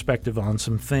change your perspective on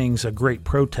some things, a great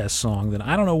protest song, then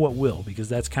I don't know what will, because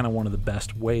that's kind of one of the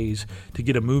best ways to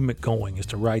get a movement going, is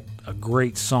to write a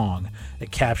great song that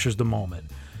captures the moment.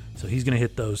 So he's going to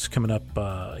hit those coming up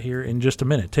here in just a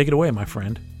minute. Take it away, my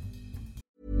friend.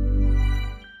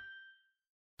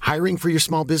 Hiring for your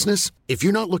small business? If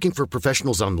you're not looking for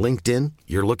professionals on LinkedIn,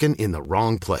 you're looking in the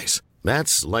wrong place.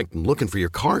 That's like looking for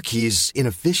your car keys in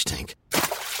a fish tank.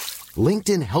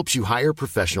 LinkedIn helps you hire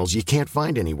professionals you can't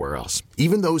find anywhere else,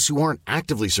 even those who aren't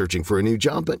actively searching for a new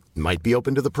job but might be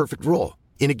open to the perfect role.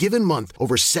 In a given month,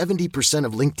 over 70%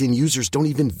 of LinkedIn users don't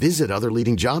even visit other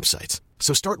leading job sites.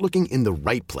 So start looking in the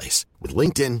right place. With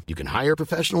LinkedIn, you can hire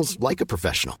professionals like a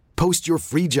professional. Post your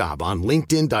free job on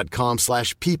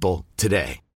linkedin.com/people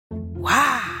today.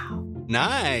 Wow.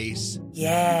 Nice.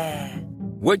 Yeah.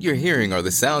 What you're hearing are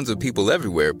the sounds of people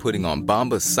everywhere putting on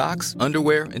Bombas socks,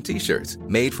 underwear, and T-shirts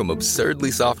made from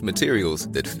absurdly soft materials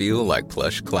that feel like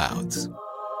plush clouds.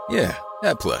 Yeah,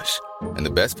 that plush. And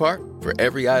the best part? For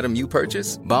every item you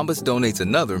purchase, Bombas donates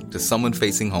another to someone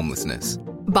facing homelessness.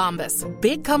 Bombas.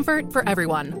 Big comfort for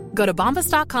everyone. Go to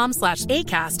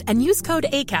bombas.com/ACAST and use code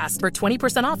ACAST for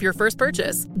 20% off your first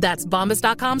purchase. That's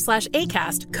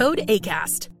bombas.com/ACAST. Code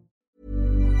ACAST.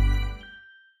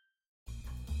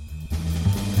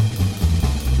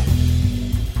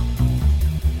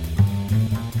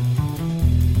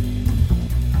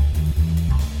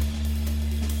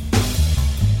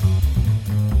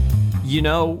 You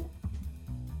know,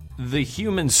 the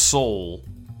human soul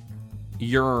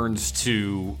yearns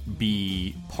to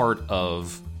be part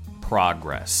of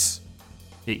progress.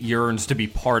 It yearns to be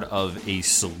part of a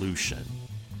solution.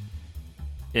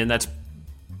 And that's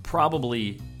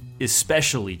probably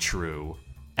especially true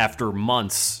after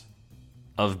months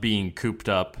of being cooped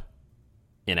up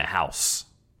in a house.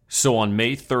 So on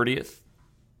May 30th,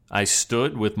 I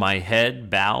stood with my head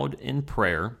bowed in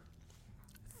prayer.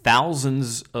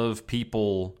 Thousands of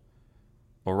people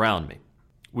around me.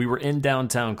 We were in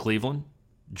downtown Cleveland.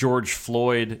 George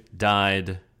Floyd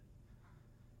died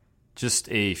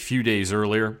just a few days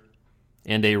earlier,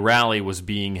 and a rally was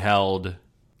being held,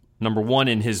 number one,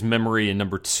 in his memory, and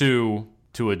number two,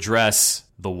 to address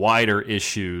the wider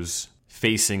issues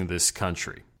facing this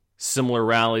country. Similar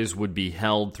rallies would be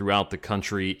held throughout the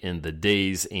country in the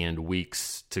days and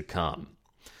weeks to come.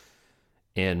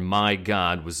 And my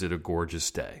God, was it a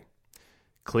gorgeous day.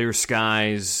 Clear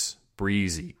skies,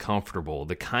 breezy, comfortable,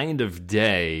 the kind of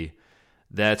day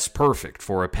that's perfect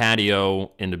for a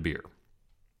patio and a beer.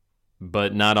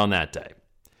 But not on that day.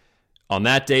 On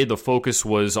that day, the focus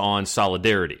was on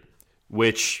solidarity,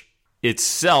 which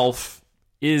itself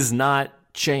is not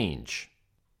change.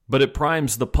 but it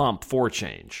primes the pump for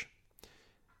change.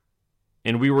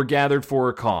 And we were gathered for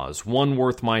a cause, one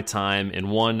worth my time and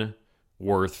one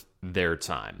worth their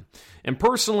time. And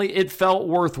personally, it felt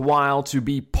worthwhile to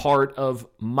be part of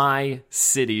my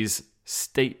city's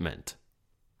statement.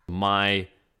 My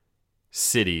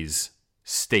city's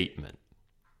statement.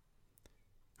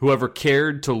 Whoever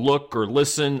cared to look or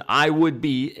listen, I would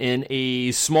be in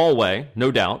a small way,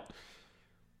 no doubt,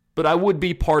 but I would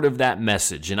be part of that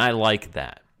message, and I like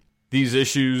that. These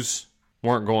issues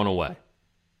weren't going away.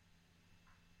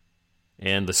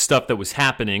 And the stuff that was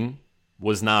happening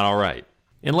was not all right.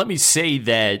 And let me say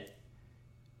that,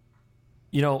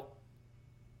 you know,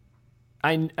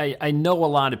 I know a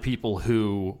lot of people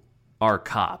who are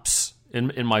cops.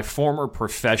 In my former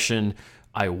profession,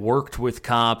 I worked with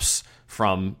cops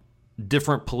from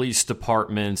different police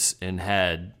departments and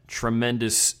had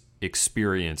tremendous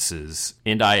experiences.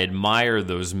 And I admire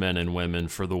those men and women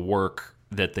for the work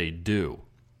that they do.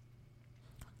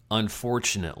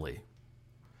 Unfortunately,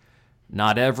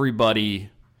 not everybody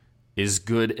is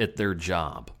good at their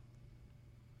job.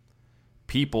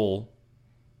 People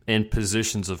in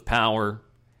positions of power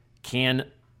can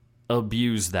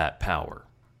abuse that power.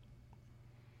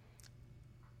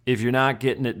 If you're not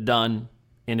getting it done,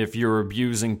 and if you're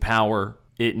abusing power,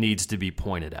 it needs to be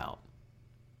pointed out.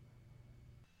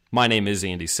 My name is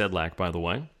Andy Sedlak, by the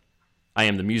way. I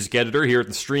am the music editor here at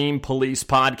the Stream Police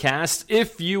Podcast.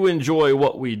 If you enjoy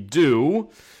what we do,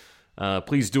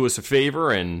 please do us a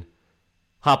favor and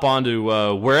hop on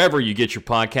to wherever you get your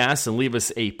podcasts and leave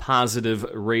us a positive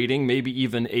rating, maybe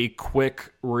even a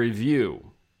quick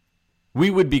review. We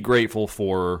would be grateful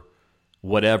for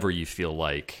whatever you feel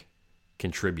like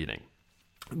contributing.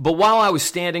 But while I was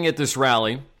standing at this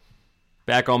rally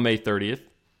back on May 30th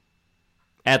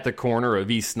at the corner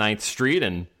of East 9th Street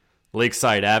and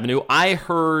Lakeside Avenue, I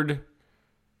heard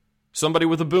somebody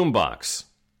with a boombox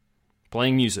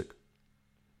playing music.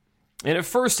 And at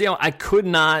first, I could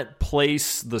not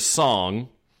place the song,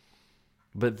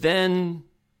 but then,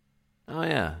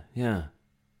 I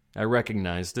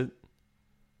recognized it.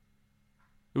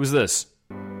 It was this.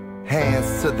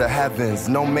 Hands to the heavens,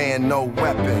 no man, no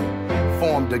weapon.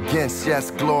 Formed against,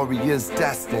 yes, glory is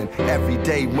destined.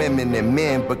 Everyday women and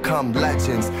men become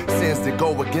legends. Sins that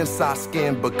go against our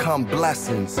skin become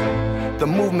blessings. The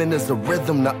movement is a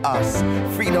rhythm to us.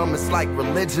 Freedom is like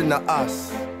religion to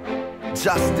us.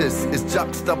 Justice is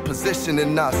juxtaposition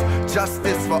in us.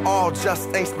 Justice for all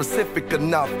just ain't specific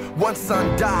enough. One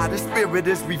son died, his spirit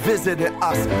is revisiting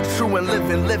us. True and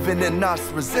living in us.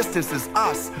 Resistance is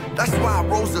us. That's why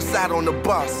Rosa sat on the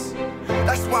bus.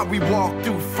 That's why we walk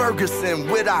through Ferguson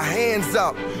with our hands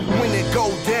up. When it go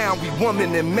down, we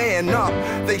woman and man up.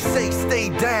 They say stay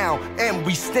down, and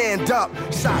we stand up.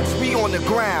 Shots we on the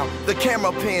ground, the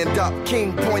camera panned up.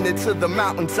 King pointed to the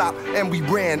mountaintop, and we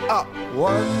ran up.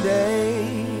 One day,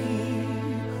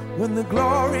 when the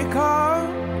glory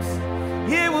comes,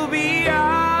 it will be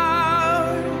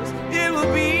ours. It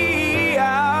will be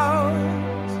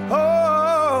ours.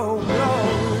 Oh,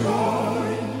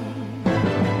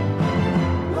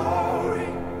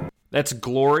 glory. That's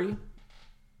Glory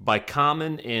by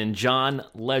Common and John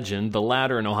Legend, the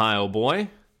latter an Ohio boy,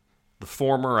 the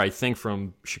former, I think,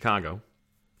 from Chicago.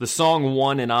 The song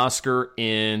won an Oscar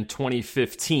in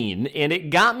 2015, and it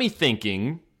got me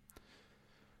thinking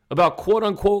about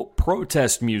quote-unquote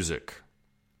protest music.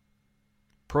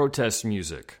 Protest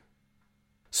music.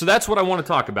 So that's what I want to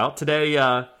talk about. Today,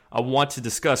 I want to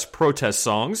discuss protest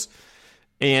songs,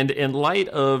 and in light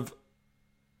of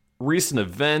recent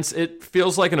events, it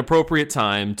feels like an appropriate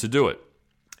time to do it.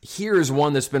 Here is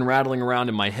one that's been rattling around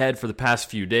in my head for the past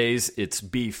few days. It's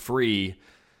Be Free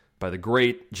by the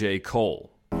great J. Cole.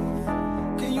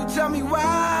 Can you tell me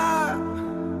why?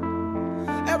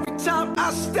 Every time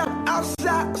I step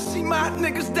outside, I see my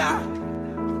niggas die.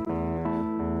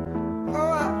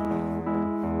 Oh,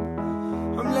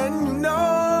 I'm letting you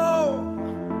know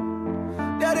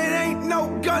that it ain't no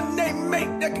gun they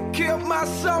make that can kill my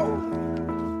soul.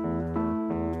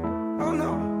 Oh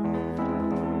no.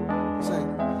 Say,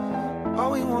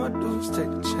 all we wanna do is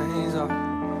take the chains off.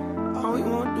 All we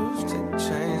wanna do is take the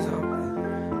chains off.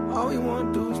 All we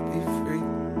wanna do is be free.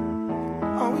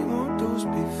 All we wanna do is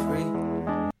be free.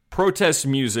 Protest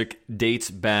music dates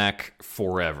back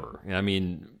forever. I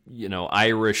mean,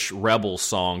 Irish rebel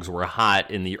songs were hot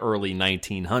in the early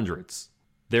 1900s.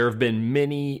 There have been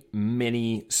many,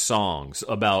 many songs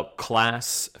about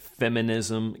class,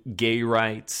 feminism, gay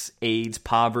rights, AIDS,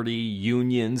 poverty,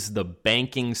 unions, the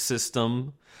banking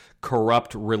system,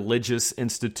 corrupt religious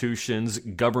institutions,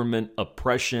 government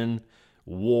oppression,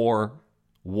 war,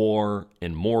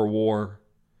 and more war.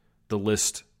 The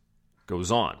list goes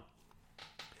on.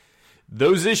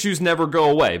 Those issues never go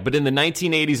away, but in the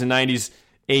 1980s and 90s,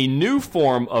 a new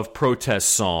form of protest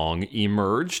song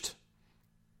emerged,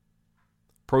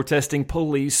 protesting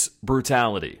police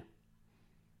brutality.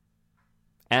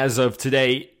 As of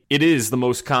today, it is the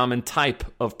most common type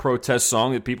of protest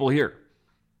song that people hear.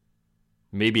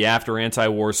 Maybe after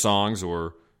anti-war songs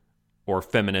or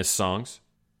feminist songs.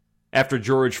 After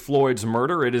George Floyd's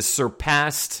murder, it has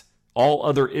surpassed all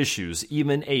other issues,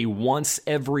 even a once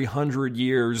every 100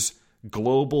 years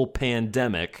global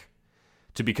pandemic,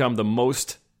 to become the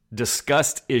most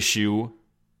discussed issue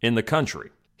in the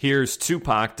country. Here's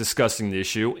Tupac discussing the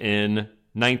issue in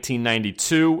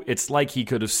 1992. It's like he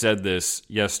could have said this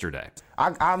yesterday.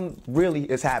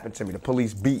 It's happened to me. The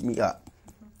police beat me up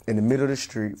in the middle of the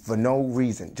street for no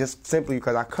reason, just simply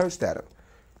because I cursed at them,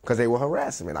 because they were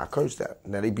harassing me and I cursed at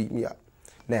them. Now they beat me up.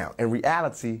 Now, in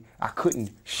reality, I couldn't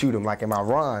shoot them. Like in my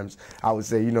rhymes, I would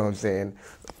say, you know what I'm saying,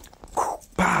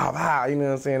 pow, pow, you know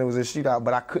what I'm saying? It was a shootout,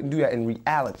 but I couldn't do that in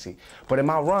reality. But in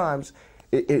my rhymes,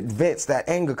 it vents that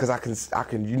anger because I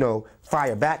can, you know,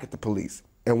 fire back at the police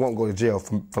and won't go to jail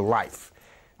for life.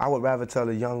 I would rather tell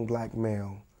a young black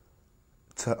male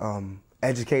to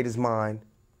educate his mind,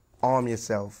 arm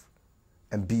yourself,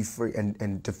 and be free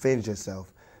and defend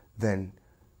yourself than,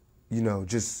 you know,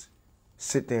 just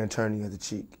sit there and turn the other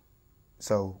cheek.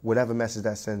 So whatever message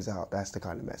that sends out, that's the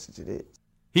kind of message it is.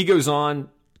 He goes on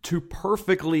to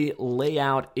perfectly lay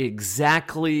out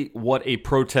exactly what a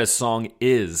protest song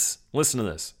is. Listen to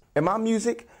this. In my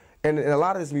music, and in a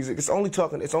lot of this music, it's only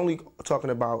talking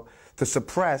about the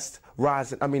oppressed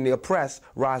rising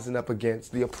up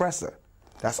against the oppressor.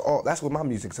 That's all. That's what my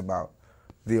music's about.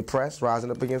 The oppressed rising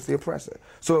up against the oppressor.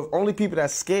 So if only people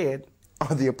that's scared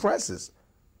are the oppressors.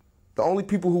 The only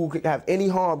people who could have any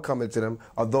harm coming to them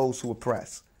are those who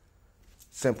oppress.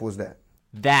 Simple as that.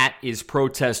 That is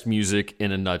protest music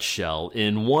in a nutshell.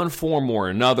 In one form or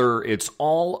another, it's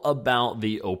all about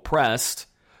the oppressed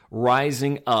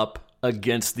rising up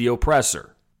against the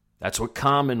oppressor. That's what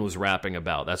Common was rapping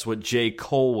about. That's what J.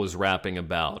 Cole was rapping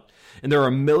about. And there are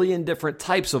a million different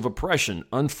types of oppression,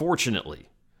 unfortunately,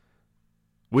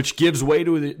 which gives way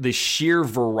to the sheer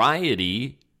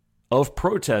variety of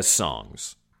protest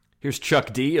songs. Here's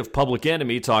Chuck D of Public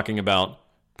Enemy talking about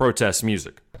protest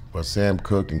music. But Sam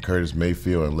Cooke and Curtis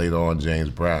Mayfield and later on James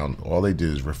Brown, all they did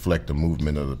is reflect the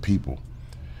movement of the people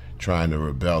trying to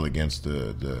rebel against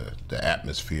the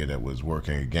atmosphere that was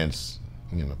working against,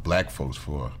 you know, black folks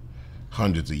for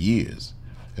hundreds of years.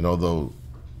 And although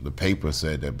the paper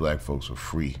said that black folks were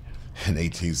free in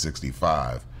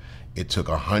 1865, it took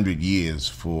 100 years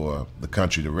for the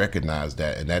country to recognize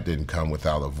that, and that didn't come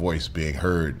without a voice being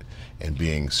heard and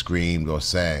being screamed or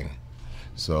sang.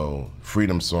 So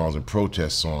freedom songs and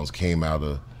protest songs came out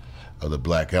of the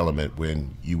black element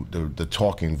when the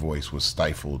talking voice was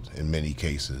stifled in many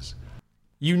cases.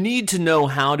 You need to know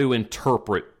how to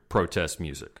interpret protest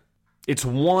music. It's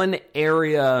one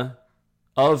area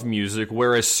of music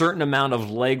where a certain amount of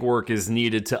legwork is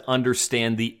needed to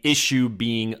understand the issue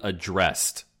being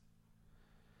addressed.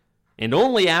 And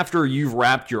only after you've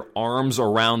wrapped your arms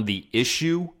around the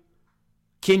issue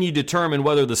can you determine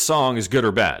whether the song is good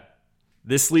or bad.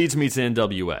 This leads me to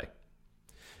NWA.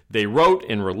 They wrote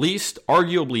and released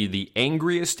arguably the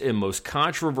angriest and most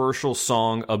controversial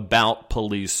song about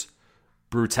police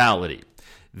brutality.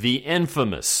 The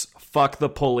infamous Fuck the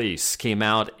Police came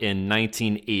out in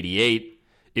 1988.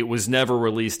 It was never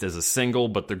released as a single,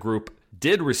 but the group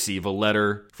did receive a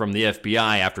letter from the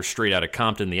FBI after Straight Outta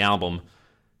Compton, the album,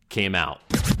 came out.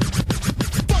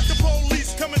 Fuck the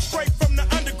police coming straight from the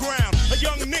underground. A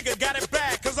young nigga got it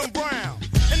bad cause I'm brown.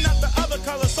 And not the other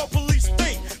color, so police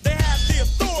think they have the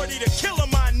authority to kill a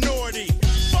minority.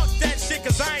 Fuck that shit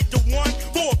cause I ain't the one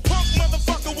for a punk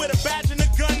motherfucker with a badge and a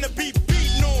gun to be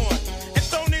beaten on and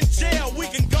thrown in jail. We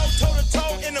can go toe to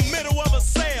toe in the middle of a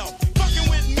sale.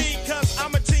 Fucking with me cause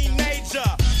I'm a teenager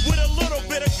with a little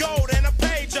bit of gold and a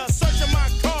pager. Searching my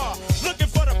car,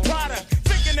 looking for the product,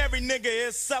 thinking every nigga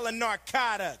is selling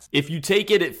narcotics. If you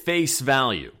take it at face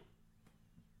value,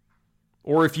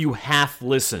 or if you half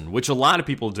listen, which a lot of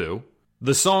people do,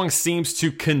 the song seems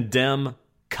to condemn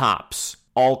cops,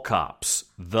 all cops,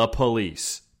 the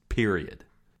police, period.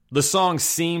 The song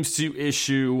seems to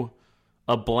issue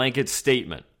a blanket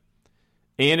statement,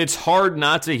 and it's hard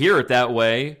not to hear it that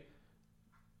way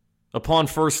upon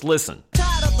first listen.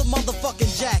 Tired of the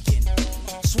motherfucking jacking,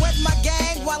 sweating my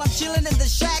gang while I'm chilling in the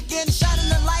shacking, shining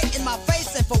the light in my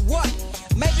face, and for what?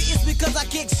 Maybe it's because I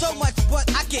kick so much, but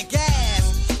I kick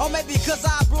ass. Or maybe because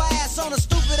I blast on a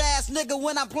stupid ass nigga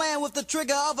when I'm playing with the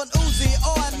trigger of an Uzi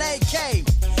or an AK.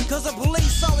 Cause the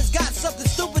police always got something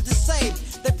stupid to say.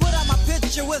 They put out my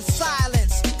punish it with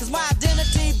silence. Cause my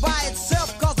identity by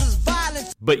itself causes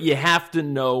violence. But you have to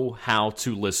know how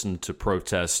to listen to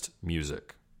protest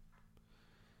music.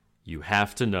 You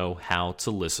have to know how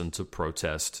to listen to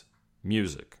protest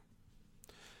music.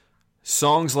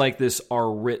 Songs like this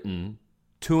are written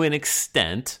to an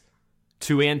extent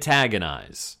to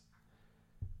antagonize.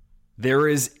 There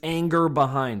is anger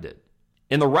behind it.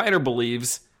 And the writer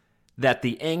believes that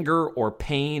the anger or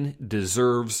pain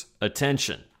deserves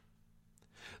attention.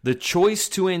 The choice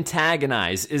to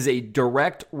antagonize is a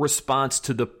direct response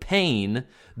to the pain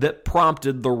that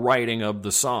prompted the writing of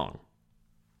the song.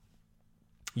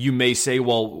 You may say,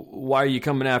 well, why are you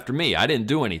coming after me? I didn't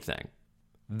do anything.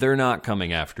 They're not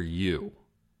coming after you.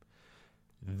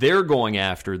 They're going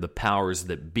after the powers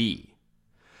that be.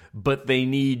 But they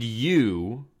need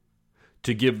you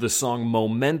to give the song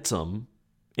momentum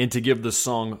and to give the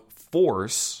song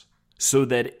force so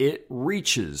that it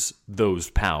reaches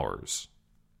those powers.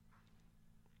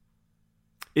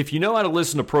 If you know how to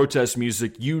listen to protest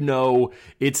music, you know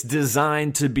it's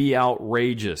designed to be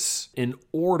outrageous in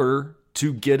order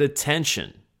to get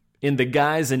attention. And the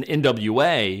guys in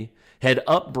NWA had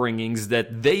upbringings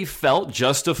that they felt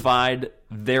justified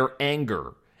their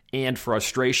anger and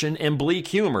frustration and bleak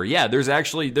humor. Yeah, there's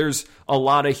a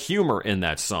lot of humor in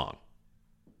that song.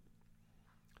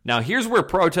 Now, here's where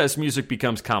protest music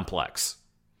becomes complex.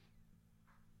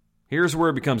 Here's where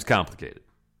it becomes complicated.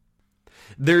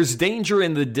 There's danger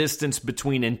in the distance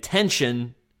between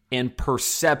intention and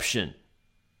perception.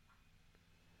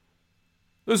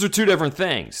 Those are two different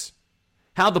things.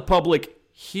 How the public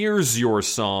hears your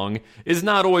song is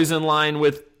not always in line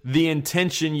with the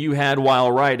intention you had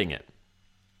while writing it.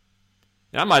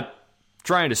 Now, I'm not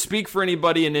trying to speak for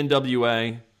anybody in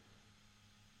NWA,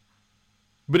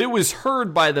 but it was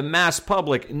heard by the mass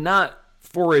public not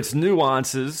for its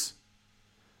nuances,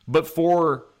 but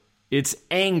for its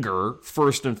anger,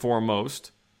 first and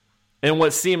foremost, and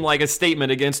what seemed like a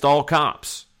statement against all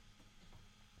cops.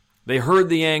 They heard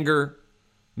the anger,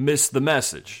 missed the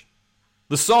message.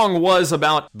 The song was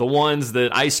about the ones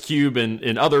that Ice Cube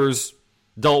and others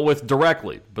dealt with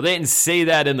directly, but they didn't say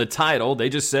that in the title. They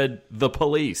just said the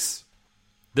police.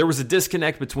 There was a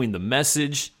disconnect between the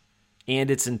message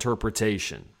and its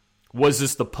interpretation. Was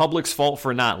this the public's fault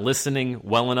for not listening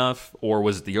well enough, or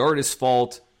was it the artist's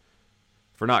fault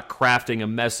for not crafting a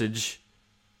message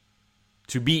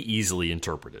to be easily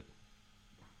interpreted?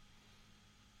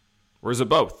 Or is it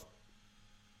both?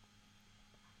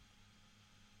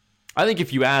 I think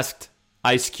if you asked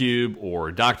Ice Cube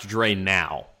or Dr. Dre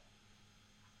now,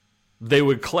 they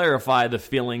would clarify the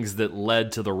feelings that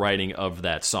led to the writing of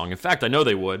that song. In fact, I know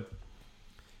they would.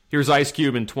 Here's Ice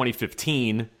Cube in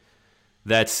 2015.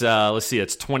 That's,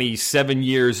 it's 27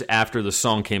 years after the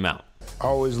song came out. I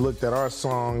always looked at our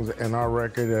songs and our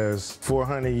record as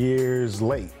 400 years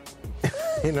late.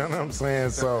 You know what I'm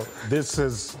saying? So this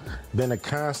has been a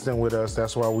constant with us.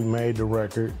 That's why we made the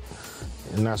record.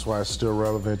 And that's why it's still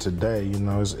relevant today. You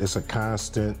know, it's a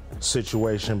constant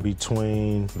situation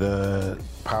between the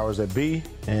powers that be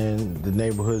and the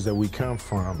neighborhoods that we come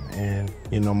from. And,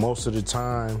 you know, most of the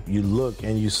time you look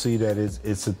and you see that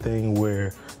it's a thing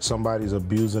where somebody's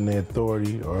abusing their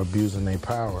authority or abusing their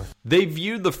power. They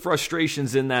viewed the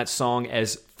frustrations in that song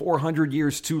as 400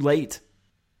 years too late.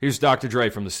 Here's Dr.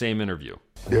 Dre from the same interview.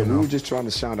 Yeah, we were just trying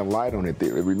to shine a light on it.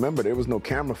 Remember, there was no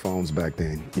camera phones back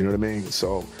then. You know what I mean?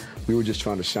 So we were just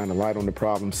trying to shine a light on the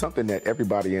problem, something that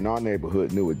everybody in our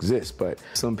neighborhood knew exists, but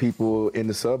some people in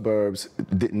the suburbs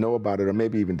didn't know about it or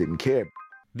maybe even didn't care.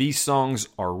 These songs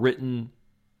are written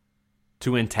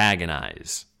to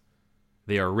antagonize.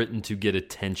 They are written to get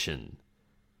attention.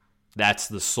 That's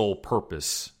the sole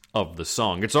purpose of the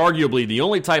song. It's arguably the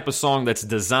only type of song that's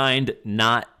designed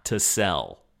not to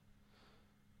sell.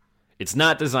 It's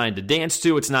not designed to dance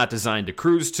to. It's not designed to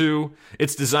cruise to.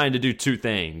 It's designed to do two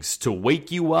things: to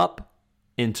wake you up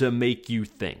and to make you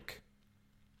think.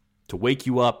 To wake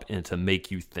you up and to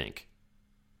make you think.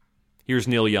 Here's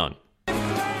Neil Young.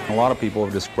 A lot of people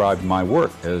have described my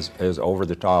work as over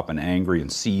the top and angry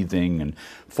and seething and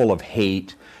full of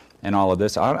hate and all of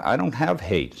this. I don't have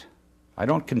hate. I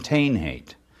don't contain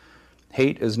hate.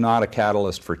 Hate is not a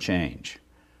catalyst for change.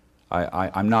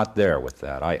 I'm not there with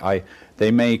that.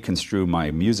 They may construe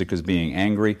my music as being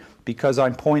angry because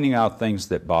I'm pointing out things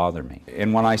that bother me.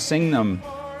 And when I sing them,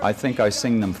 I think I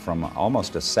sing them from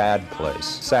almost a sad place,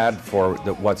 sad for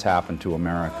what's happened to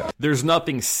America. There's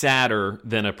nothing sadder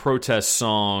than a protest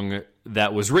song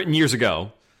that was written years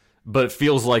ago, but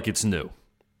feels like it's new.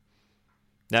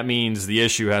 That means the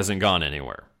issue hasn't gone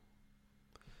anywhere.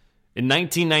 In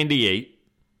 1998,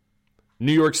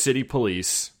 New York City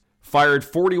police fired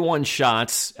 41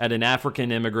 shots at an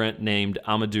African immigrant named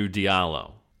Amadou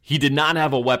Diallo. He did not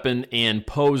have a weapon and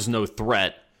posed no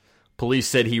threat. Police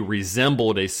said he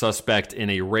resembled a suspect in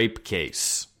a rape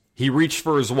case. He reached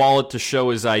for his wallet to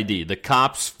show his ID. The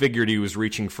cops figured he was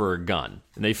reaching for a gun,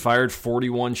 and they fired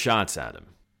 41 shots at him.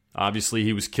 Obviously,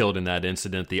 he was killed in that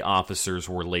incident. The officers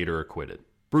were later acquitted.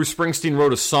 Bruce Springsteen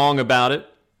wrote a song about it.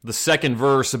 The second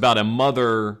verse about a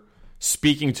mother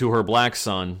speaking to her black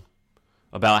son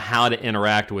about how to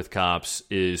interact with cops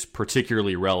is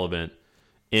particularly relevant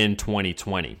in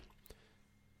 2020.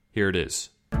 Here it is.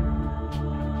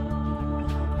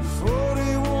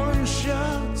 41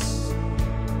 shots.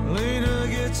 Lena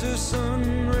gets her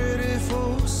son ready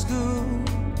for school.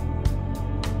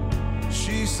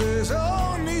 She says,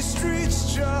 on these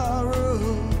streets,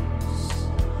 Charles,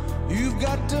 you've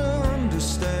got to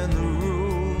understand the rules.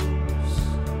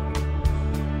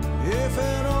 If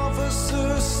an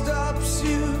officer stops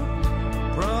you,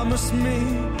 promise me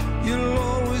you'll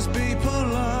always be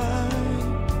polite,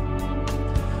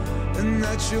 and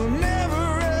that you'll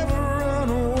never ever run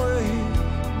away.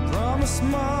 Promise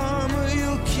mama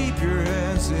you'll keep your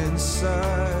hands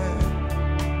inside.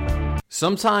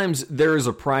 Sometimes there is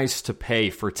a price to pay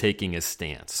for taking a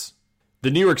stance. The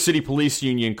New York City Police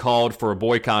Union called for a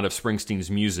boycott of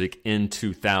Springsteen's music in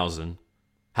 2000.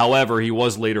 However, he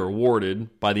was later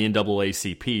awarded by the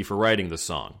NAACP for writing the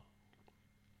song.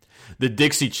 The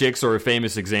Dixie Chicks are a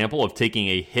famous example of taking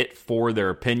a hit for their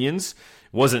opinions.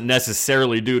 It wasn't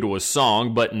necessarily due to a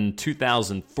song, but in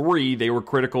 2003, they were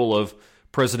critical of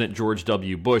President George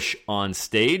W. Bush on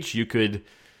stage. You could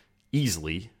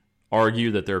easily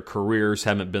argue that their careers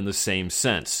haven't been the same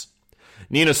since.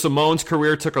 Nina Simone's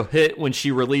career took a hit when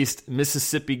she released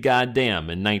Mississippi Goddamn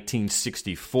in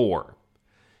 1964.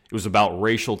 It was about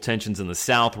racial tensions in the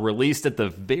South, released at the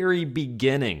very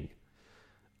beginning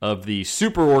of the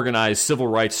super-organized civil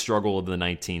rights struggle of the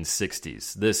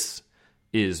 1960s. This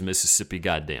is Mississippi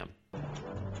Goddamn.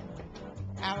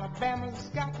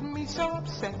 Alabama's got me so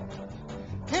upset.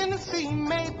 Tennessee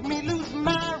made me lose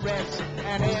my rest.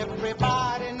 And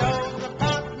everybody knows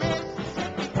about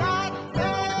Mississippi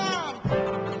Goddamn.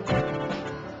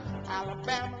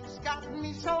 Alabama's got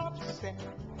me so upset.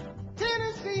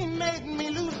 Tennessee made me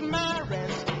lose my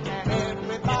rest. And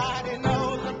everybody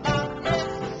knows about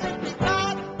Mississippi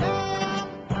Goddamn.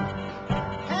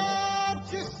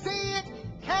 Can't you see it?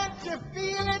 Can't you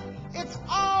feel it? It's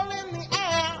all in the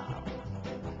air.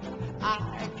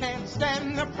 I can't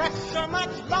stand the pressure much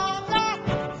longer.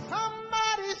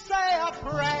 Somebody say a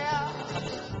prayer.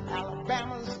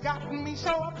 Alabama's got me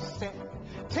so upset.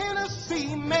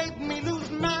 Tennessee made me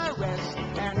lose my rest.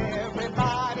 And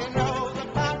everybody knows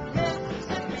about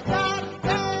Mississippi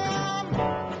Goddamn.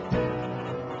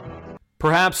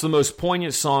 Perhaps the most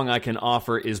poignant song I can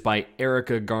offer is by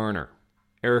Erica Garner.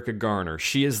 Erica Garner.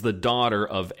 She is the daughter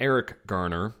of Eric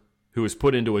Garner, who was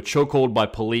put into a chokehold by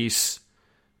police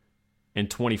in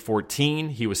 2014.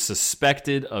 He was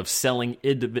suspected of selling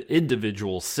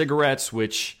individual cigarettes,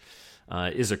 which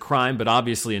is a crime, but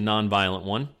obviously a nonviolent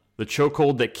one. The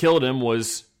chokehold that killed him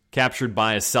was captured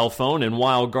by a cell phone, and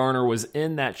while Garner was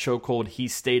in that chokehold, he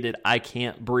stated, "I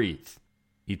can't breathe."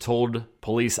 He told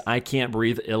police, "I can't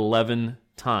breathe," 11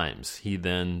 times. He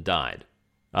then died.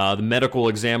 The medical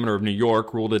examiner of New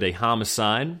York ruled it a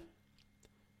homicide.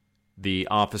 The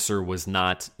officer was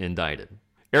not indicted.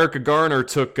 Erica Garner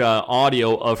took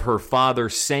audio of her father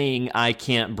saying, "I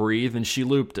can't breathe," and she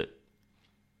looped it.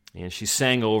 And she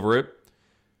sang over it.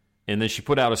 And then she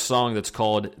put out a song that's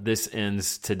called "This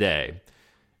Ends Today."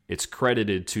 It's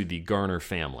credited to the Garner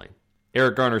family.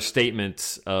 Eric Garner's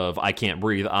statements of "I can't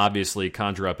breathe" obviously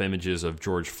conjure up images of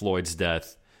George Floyd's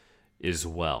death as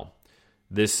well.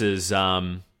 This Ends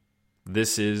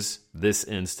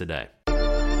Today.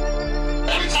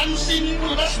 Every time you see me, you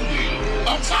listen to me.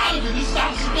 I'm tired of it. This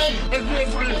sounds today. Let me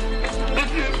breathe.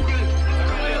 Let me breathe.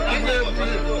 Let me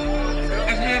breathe.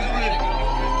 Let me breathe. Let me breathe.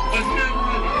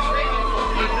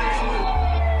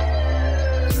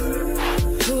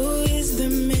 Who is the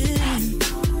man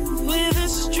with the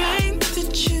strength to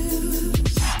choose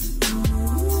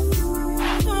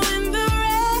when the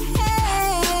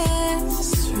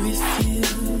rest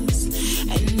refuse?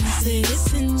 And say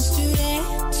this ends today,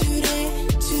 today,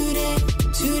 today,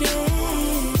 today.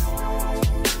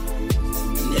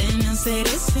 And then I say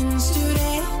this ends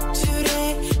today,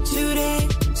 today, today,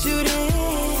 today.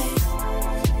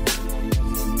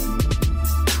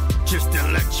 Just to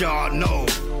let y'all know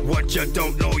what you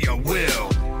don't know you will.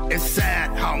 It's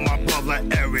sad how my brother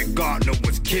Eric Garner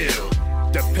was killed.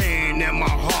 The pain in my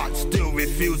heart still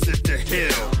refuses to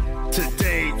heal.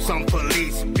 Today some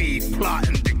police be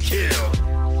plotting to kill.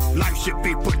 Life should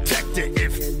be protected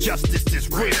justice is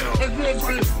real.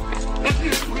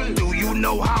 Do you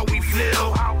know how we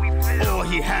feel? All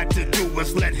he had to do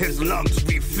was let his lungs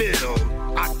refill.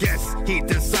 I guess he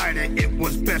decided it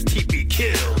was best he be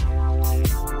killed.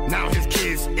 Now his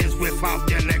kids is without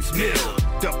their next meal.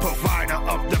 The provider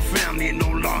of the family no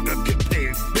longer can pay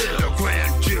his bill. The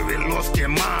grand jury lost their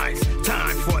minds.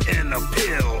 Time for an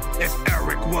appeal. If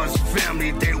Eric was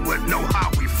family, they would know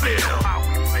how we feel.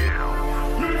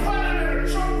 You're fighting in a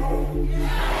chokehold.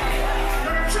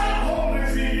 Your chokehold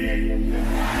is easy.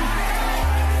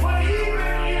 But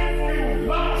even if you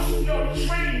lost your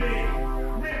training.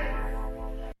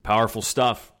 Powerful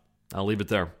stuff. I'll leave it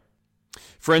there.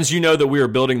 Friends, you know that we are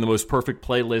building the most perfect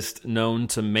playlist known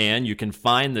to man. You can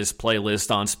find this playlist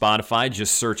on Spotify.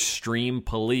 Just search Stream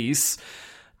Police.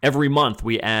 Every month,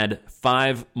 we add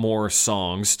 5 more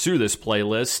songs to this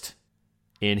playlist.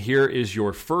 And here is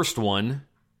your first one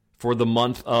for the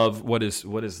month of, what is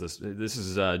this? This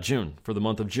is June, for the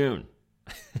month of June.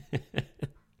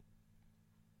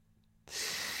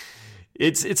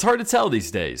 It's hard to tell these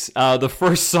days. The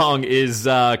first song is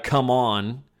Come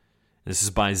On. This is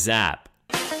by Zapp.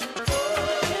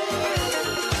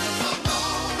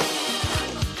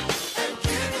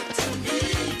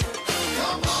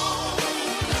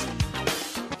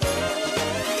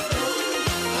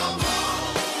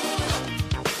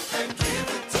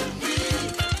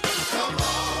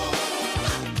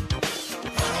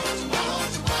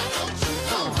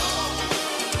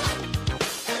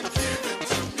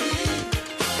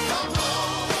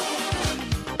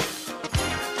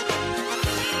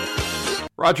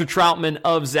 Roger Troutman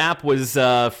of Zapp was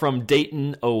from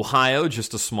Dayton, Ohio,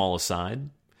 just a small aside.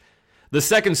 The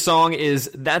second song is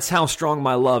That's How Strong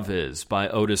My Love Is by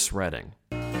Otis Redding.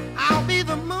 I'll be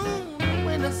the moon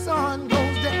when the sun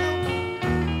goes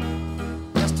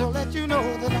down, just to let you know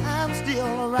that I'm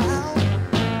still around.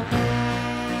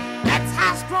 That's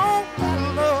how strong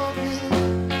my love is.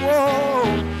 Whoa,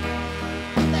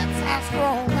 that's how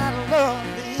strong my love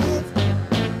is.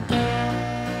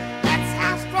 That's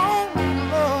how strong my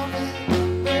love is,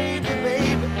 baby,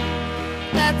 baby.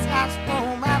 That's how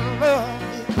strong my love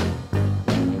is.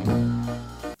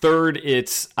 Third,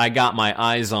 it's I Got My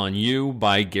Eyes on You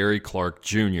by Gary Clark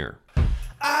Jr.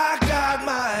 I got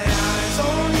my eyes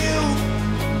on you,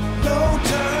 no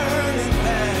turning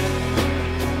back.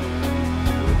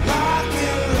 Lock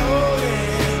and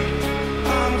loaded,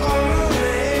 I'm gonna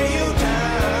lay you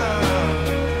down.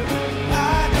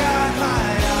 I got my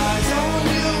eyes on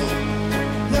you,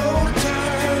 no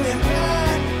turning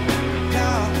back.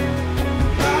 Now,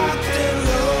 locked and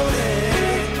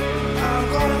loaded, I'm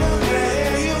gonna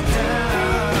lay you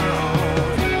down.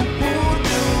 Who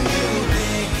do you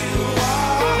think you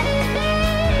are?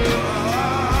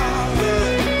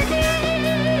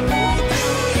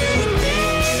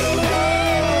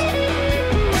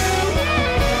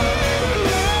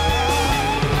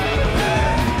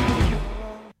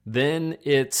 Then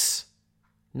it's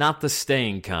Not the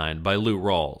Staying Kind by Lou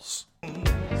Rawls.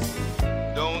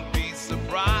 Don't be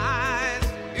surprised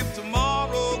if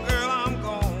tomorrow, girl, I'm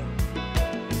gone.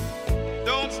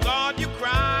 Don't start you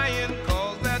crying,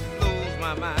 cause that blows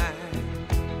my mind.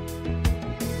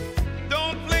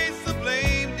 Don't place the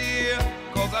blame, dear,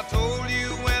 cause I told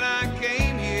you when I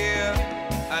came here,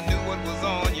 I knew what was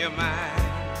on your mind.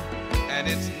 And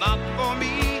it's not for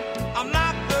me, I'm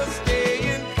not the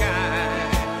staying kind.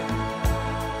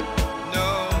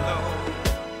 No, no,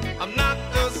 I'm not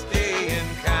the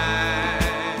staying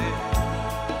kind.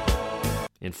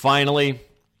 And finally,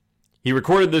 he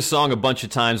recorded this song a bunch of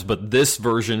times, but this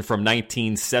version from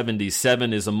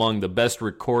 1977 is among the best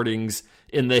recordings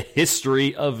in the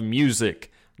history of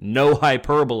music. No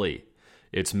hyperbole.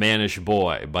 It's Mannish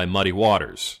Boy by Muddy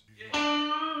Waters.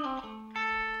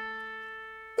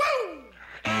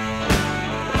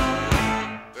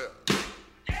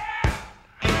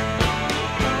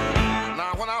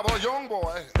 Now, when I was a young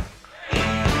boy,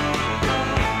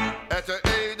 at the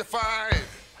age of 5,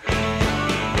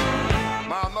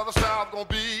 my mother said I was gonna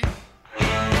be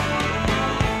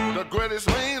the greatest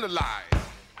man alive.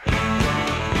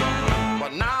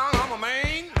 But now I'm a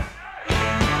man,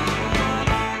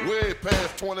 way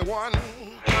past 21.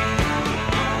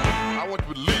 I want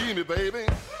you to believe me, baby.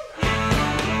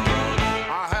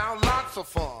 I have lots of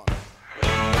fun.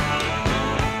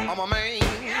 I'm a man.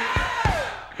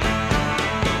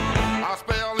 I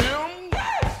spell him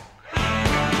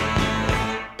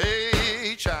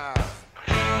H-I-N.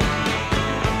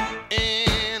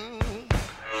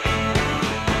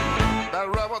 That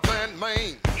rubber plant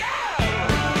man.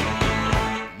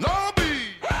 No B.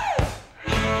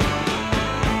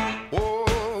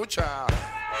 Oh, child.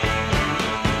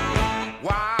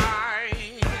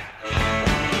 Why?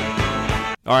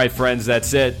 All right, friends,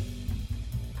 that's it.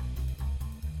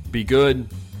 Be good.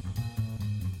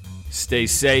 Stay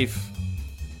safe.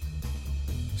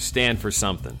 Stand for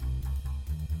something.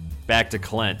 Back to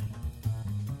Clint.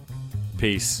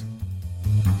 Peace.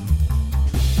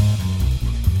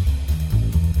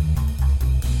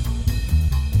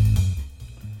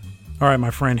 All right,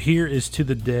 my friend, here is to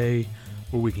the day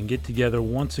where we can get together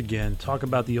once again, talk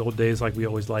about the old days like we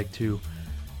always like to,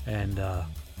 and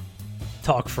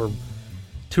talk for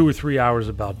 2 or 3 hours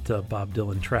about Bob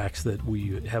Dylan tracks that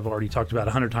we have already talked about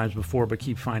 100 times before, but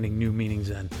keep finding new meanings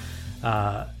in.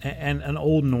 And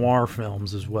old noir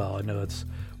films as well. I know that's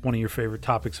one of your favorite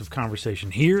topics of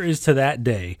conversation. Here is to that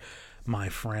day, my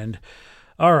friend.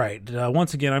 All right.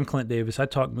 Once again, I'm Clint Davis. I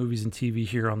talk movies and TV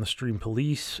here on the Stream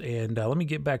Police. And let me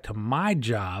get back to my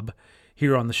job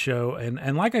here on the show.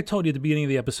 And like I told you at the beginning of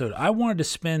the episode, I wanted to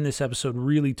spend this episode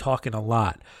really talking a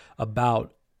lot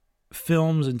about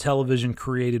films and television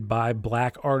created by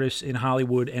black artists in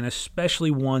Hollywood, and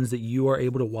especially ones that you are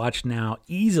able to watch now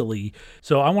easily.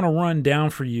 So I want to run down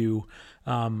for you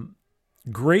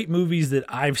great movies that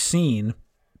I've seen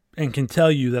and can tell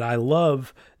you that I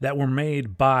love that were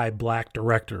made by black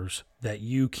directors that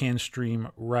you can stream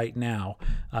right now,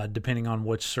 depending on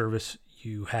which service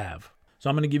you have. So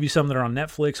I'm going to give you some that are on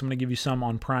Netflix. I'm going to give you some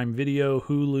on Prime Video,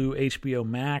 Hulu, HBO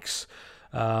Max.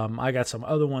 I got some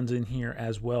other ones in here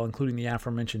as well, including the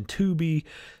aforementioned Tubi.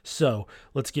 So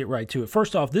let's get right to it.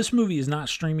 First off, this movie is not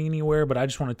streaming anywhere, but I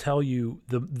just want to tell you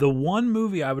the one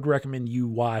movie I would recommend you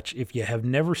watch if you have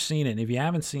never seen it. And if you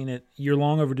haven't seen it, you're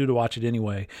long overdue to watch it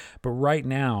anyway. But right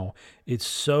now, it's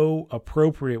so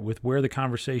appropriate with where the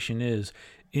conversation is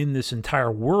in this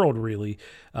entire world, really,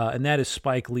 and that is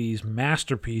Spike Lee's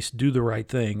masterpiece, Do the Right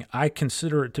Thing. I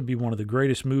consider it to be one of the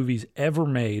greatest movies ever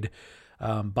made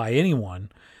by anyone,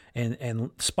 and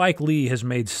Spike Lee has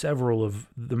made several of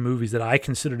the movies that I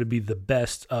consider to be the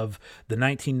best of the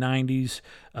 1990s,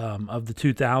 of the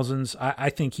 2000s. I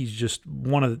think he's just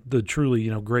one of the truly,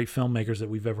 great filmmakers that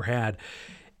we've ever had,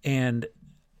 and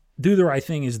Do the Right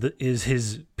Thing is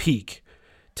his peak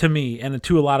to me, and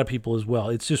to a lot of people as well.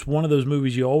 It's just one of those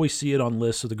movies, you always see it on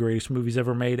lists of the greatest movies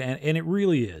ever made, and it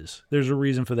really is. There's a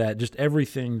reason for that. Just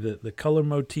everything, the color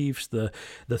motifs, the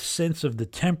sense of the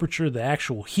temperature, the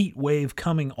actual heat wave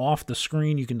coming off the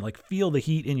screen. You can feel the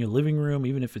heat in your living room,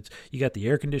 even if you got the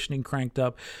air conditioning cranked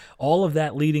up. All of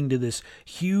that leading to this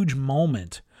huge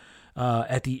moment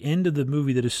at the end of the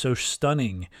movie that is so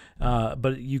stunning,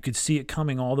 but you could see it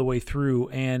coming all the way through,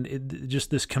 and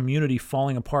just this community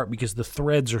falling apart because the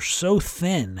threads are so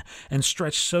thin and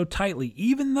stretched so tightly,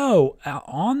 even though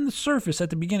on the surface at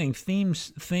the beginning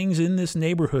things in this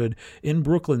neighborhood in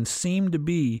Brooklyn seem to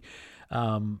be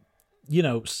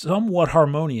somewhat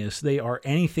harmonious. They are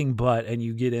anything but, and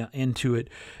you get into it,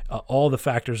 all the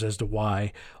factors as to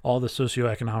why, all the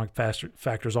socioeconomic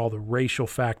factors, all the racial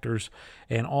factors,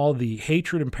 and all the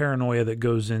hatred and paranoia that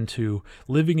goes into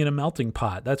living in a melting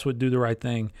pot. That's what Do the Right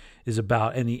Thing is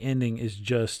about, and the ending is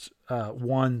just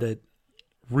one that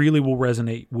really will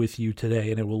resonate with you today,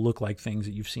 and it will look like things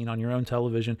that you've seen on your own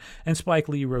television. And Spike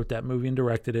Lee wrote that movie and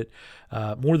directed it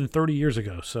more than 30 years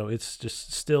ago, so it's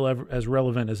just still as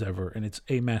relevant as ever, and it's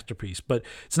a masterpiece. But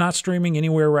it's not streaming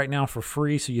anywhere right now for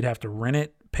free, so you'd have to rent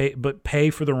it, pay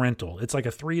for the rental. It's like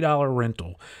a $3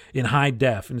 rental in high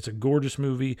def, and it's a gorgeous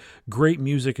movie, great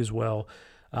music as well.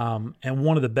 And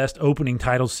one of the best opening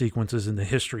title sequences in the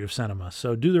history of cinema.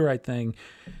 So Do the Right Thing,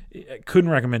 I couldn't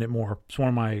recommend it more. It's one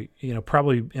of my,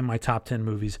 probably in my top 10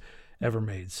 movies ever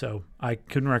made. So I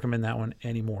couldn't recommend that one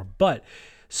anymore. But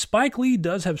Spike Lee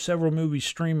does have several movies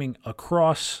streaming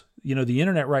across the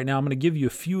internet right now. I'm going to give you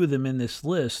a few of them in this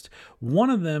list. One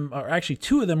of them, or actually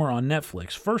two of them, are on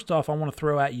Netflix. First off, I want to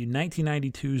throw at you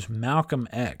 1992's Malcolm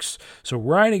X. So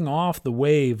riding off the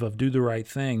wave of Do the Right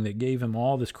Thing that gave him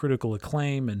all this critical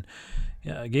acclaim and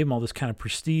gave him all this kind of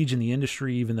prestige in the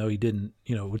industry, even though he didn't,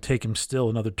 it would take him still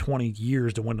another 20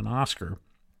 years to win an Oscar,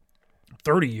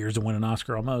 30 years to win an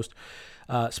Oscar almost.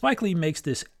 Spike Lee makes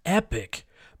this epic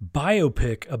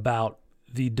biopic about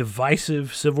the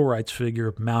divisive civil rights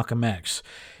figure Malcolm X.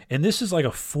 And this is like a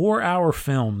 4-hour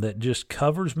film that just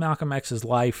covers Malcolm X's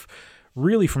life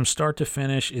really from start to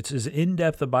finish. It's as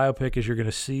in-depth a biopic as you're going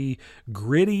to see.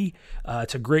 Gritty.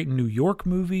 It's a great New York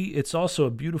movie. It's also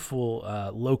a beautiful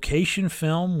location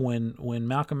film when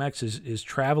Malcolm X is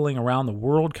traveling around the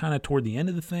world kind of toward the end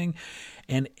of the thing.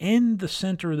 And in the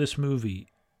center of this movie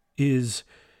is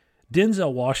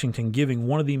Denzel Washington giving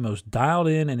one of the most dialed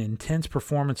in and intense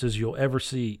performances you'll ever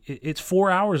see. It's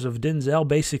 4 hours of Denzel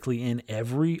basically in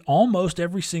almost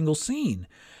every single scene.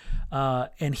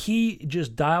 And he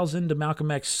just dials into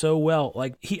Malcolm X so well.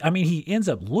 Like he ends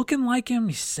up looking like him.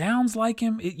 He sounds like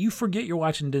him. You forget you're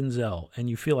watching Denzel and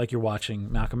you feel like you're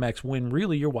watching Malcolm X when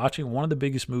really you're watching one of the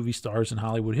biggest movie stars in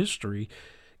Hollywood history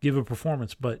give a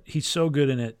performance. But he's so good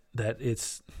in it that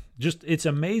it's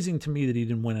amazing to me that he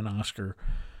didn't win an Oscar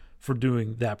for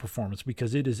doing that performance,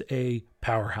 because it is a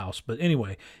powerhouse. But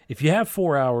anyway, if you have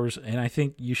 4 hours, and I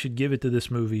think you should give it to this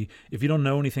movie, if you don't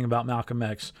know anything about Malcolm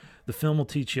X, the film will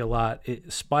teach you a lot.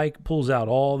 Spike pulls out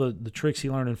all the tricks he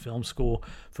learned in film school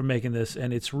from making this,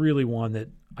 and it's really one that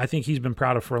I think he's been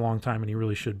proud of for a long time, and he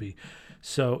really should be.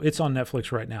 So it's on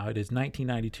Netflix right now. It is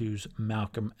 1992's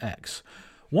Malcolm X.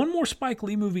 One more Spike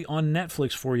Lee movie on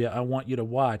Netflix for you I want you to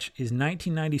watch is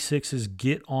 1996's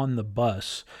Get on the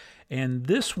Bus. And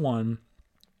this one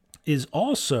is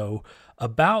also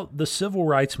about the civil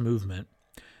rights movement,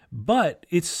 but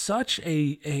it's such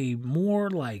a more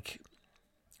like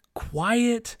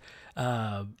quiet,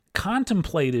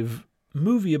 contemplative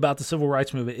movie about the civil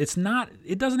rights movement.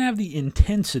 It doesn't have the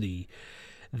intensity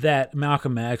that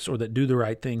Malcolm X or that Do the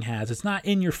Right Thing has. It's not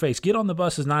in your face. Get on the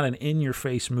Bus is not an in your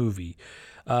face movie.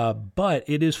 But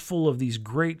it is full of these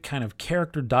great kind of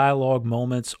character dialogue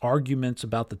moments, arguments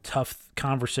about the tough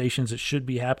conversations that should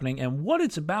be happening. And what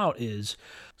it's about is,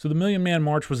 so the Million Man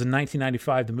March was in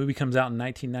 1995. The movie comes out in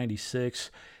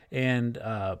 1996. And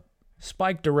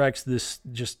Spike directs this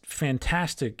just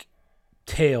fantastic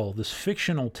tale, this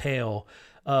fictional tale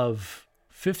of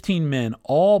 15 men,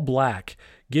 all black,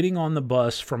 getting on the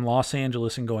bus from Los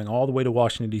Angeles and going all the way to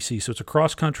Washington, D.C. So it's a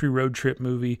cross-country road trip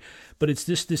movie, but it's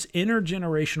this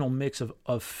intergenerational mix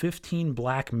of 15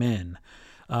 black men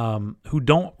who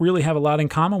don't really have a lot in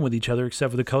common with each other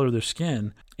except for the color of their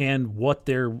skin and what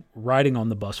they're riding on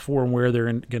the bus for and where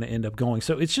they're going to end up going.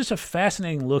 So it's just a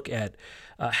fascinating look at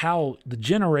how the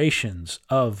generations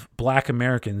of black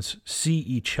Americans see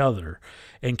each other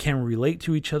and can relate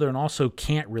to each other and also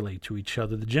can't relate to each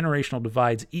other. The generational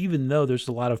divides, even though there's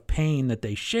a lot of pain that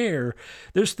they share,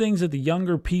 there's things that the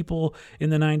younger people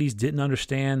in the 90s didn't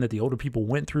understand that the older people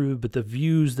went through, but the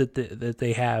views that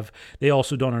they have, they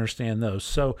also don't understand those.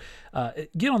 So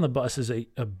Get on the Bus is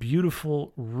a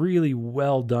beautiful, really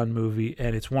well done movie,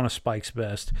 and it's one of Spike's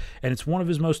best, and it's one of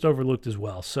his most overlooked as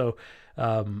well. So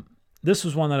this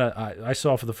was one that I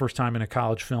saw for the first time in a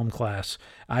college film class.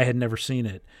 I had never seen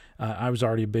it. I was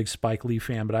already a big Spike Lee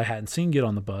fan, but I hadn't seen Get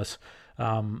on the Bus.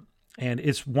 And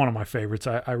it's one of my favorites.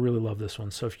 I really love this one.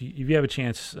 So if you have a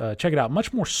chance, check it out.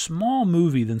 Much more small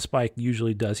movie than Spike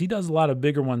usually does. He does a lot of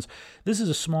bigger ones. This is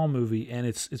a small movie, and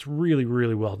it's really,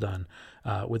 really well done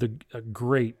with a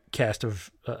great cast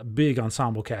of, big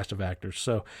ensemble cast of actors.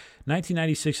 So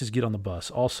 1996 is Get on the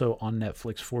Bus, also on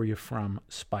Netflix for you from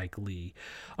Spike Lee.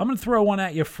 I'm going to throw one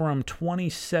at you from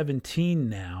 2017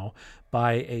 now,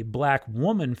 by a black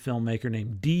woman filmmaker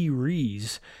named Dee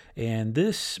Rees, and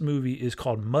this movie is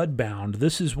called Mudbound.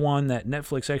 This is one that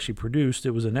Netflix actually produced.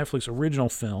 It was a Netflix original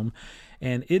film,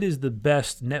 and it is the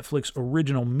best Netflix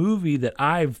original movie that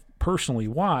I've personally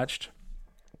watched.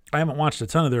 I haven't watched a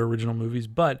ton of their original movies,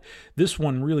 but this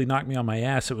one really knocked me on my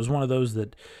ass. It was one of those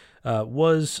that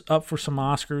was up for some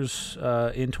Oscars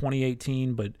in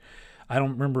 2018, but I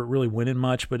don't remember it really winning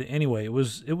much. But anyway, it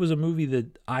was a movie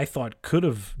that I thought could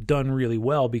have done really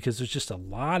well because there's just a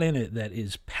lot in it that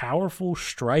is powerful,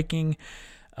 striking,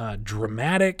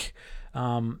 dramatic,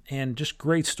 and just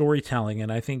great storytelling.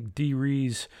 And I think Dee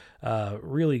Rees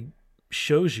really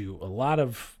shows you a lot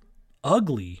of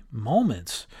ugly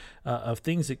moments of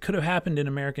things that could have happened in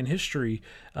American history,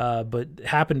 but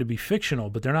happen to be fictional,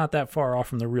 but they're not that far off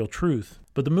from the real truth.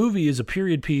 But the movie is a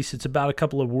period piece. It's about a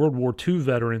couple of World War II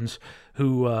veterans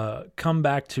who come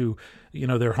back to,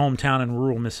 their hometown in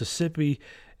rural Mississippi,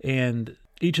 and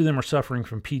each of them are suffering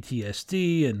from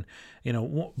PTSD. And,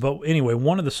 but anyway,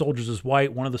 one of the soldiers is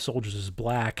white, one of the soldiers is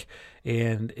black,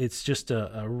 and it's just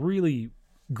a really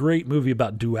great movie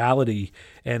about duality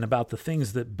and about the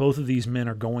things that both of these men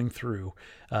are going through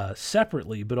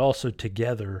separately, but also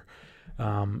together,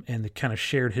 and the kind of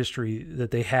shared history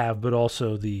that they have, but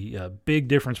also the big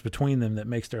difference between them that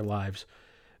makes their lives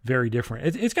very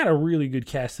different. It's got a really good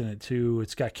cast in it too.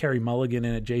 It's got Carey Mulligan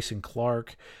in it, Jason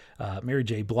Clarke, Mary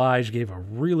J. Blige gave a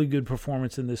really good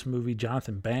performance in this movie.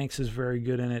 Jonathan Banks is very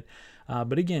good in it.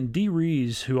 But again, Dee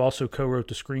Rees, who also co-wrote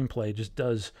the screenplay, just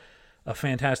does a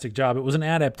fantastic job. It was an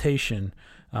adaptation,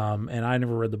 and I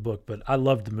never read the book, but I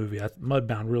loved the movie.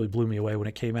 Mudbound really blew me away when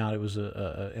it came out. It was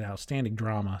an outstanding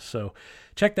drama. So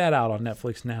check that out on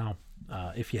Netflix now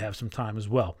if you have some time as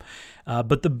well.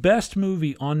 But the best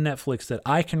movie on Netflix that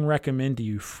I can recommend to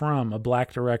you from a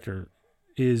black director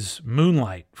is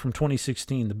Moonlight from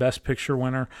 2016, the Best Picture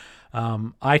winner.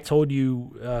 I told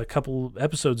you a couple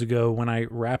episodes ago when I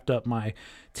wrapped up my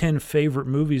 10 favorite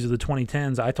movies of the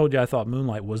 2010s, I told you I thought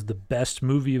Moonlight was the best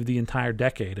movie of the entire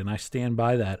decade, and I stand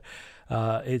by that.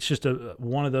 It's just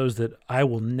one of those that I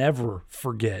will never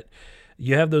forget.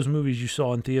 You have those movies you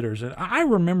saw in theaters, and I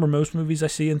remember most movies I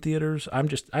see in theaters. I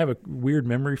have a weird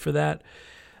memory for that.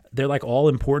 They're like all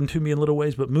important to me in little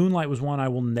ways, but Moonlight was one I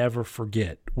will never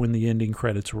forget when the ending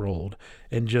credits rolled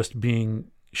and just being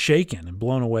shaken and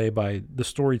blown away by the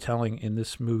storytelling in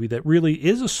this movie that really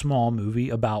is a small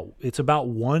movie it's about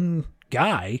one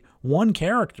guy, one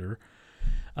character,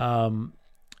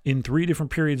 in 3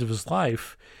 different periods of his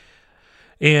life.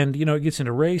 And, you know, it gets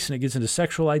into race and it gets into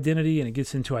sexual identity and it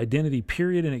gets into identity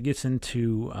period and it gets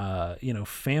into,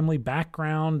 family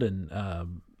background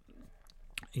and,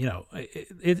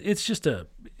 it's just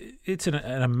it's an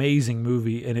amazing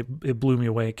movie, and it blew me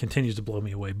away. It continues to blow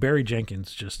me away. Barry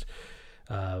Jenkins, just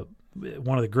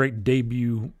one of the great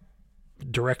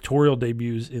directorial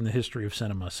debuts in the history of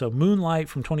cinema. So Moonlight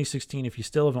from 2016, if you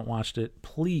still haven't watched it,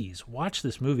 please watch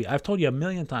this movie. I've told you a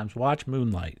million times, watch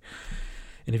Moonlight.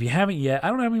 And if you haven't yet, I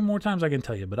don't know how many more times I can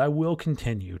tell you, but I will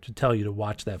continue to tell you to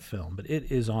watch that film. But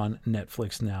it is on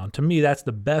Netflix now. And to me, that's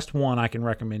the best one I can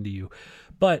recommend to you.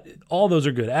 But all those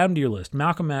are good. Add them to your list.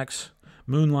 Malcolm X,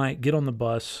 Moonlight, Get on the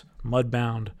Bus,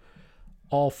 Mudbound,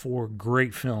 all 4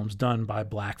 great films done by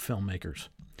black filmmakers.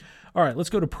 All right, let's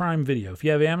go to Prime Video. If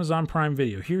you have Amazon Prime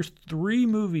Video, here's 3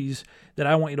 movies that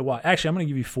I want you to watch. Actually, I'm going to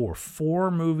give you 4.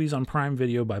 4 movies on Prime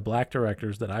Video by black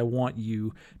directors that I want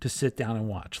you to sit down and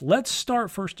watch. Let's start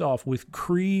first off with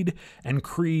Creed and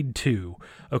Creed 2.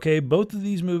 Okay, both of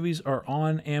these movies are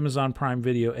on Amazon Prime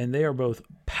Video, and they are both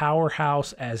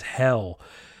powerhouse as hell.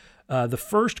 The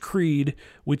first Creed,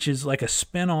 which is like a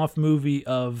spin-off movie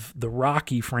of the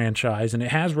Rocky franchise, and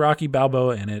it has Rocky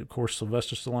Balboa in it. Of course,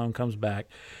 Sylvester Stallone comes back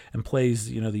and plays,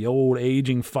 the old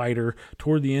aging fighter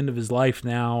toward the end of his life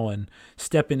now, and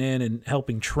stepping in and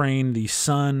helping train the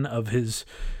son of his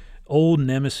old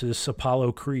nemesis,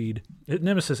 Apollo Creed.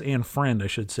 Nemesis and friend, I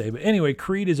should say. But anyway,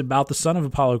 Creed is about the son of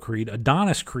Apollo Creed,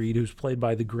 Adonis Creed, who's played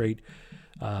by the great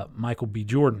Michael B.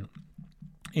 Jordan.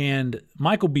 And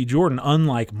Michael B. Jordan,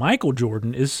 unlike Michael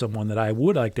Jordan, is someone that I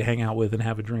would like to hang out with and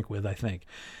have a drink with, I think.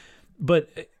 But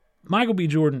Michael B.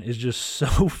 Jordan is just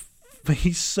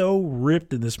he's so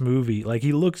ripped in this movie. Like,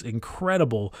 he looks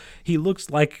incredible. He looks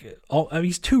like,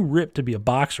 he's too ripped to be a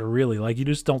boxer, really. Like, you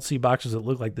just don't see boxers that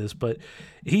look like this. But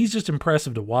he's just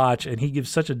impressive to watch, and he gives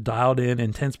such a dialed-in,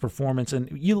 intense performance.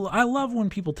 And I love when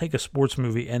people take a sports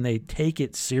movie and they take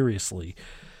it seriously.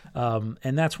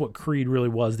 And that's what Creed really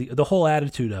was, the whole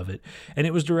attitude of it. And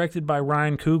it was directed by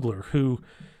Ryan Coogler, who,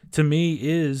 to me,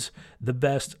 is the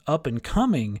best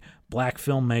up-and-coming black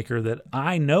filmmaker that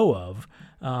I know of.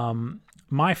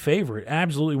 My favorite,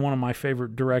 absolutely one of my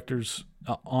favorite directors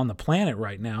on the planet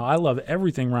right now. I love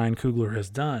everything Ryan Coogler has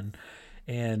done.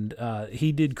 And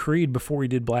he did Creed before he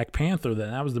did Black Panther.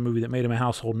 That was the movie that made him a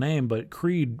household name. But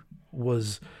Creed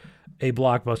was a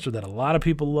blockbuster that a lot of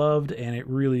people loved, and it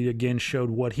really, again, showed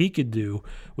what he could do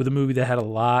with a movie that had a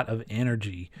lot of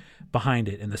energy behind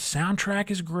it. And the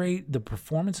soundtrack is great, the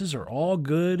performances are all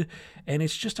good, and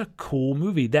it's just a cool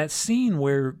movie. That scene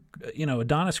where,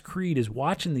 Adonis Creed is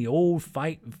watching the old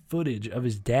fight footage of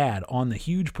his dad on the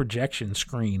huge projection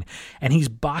screen, and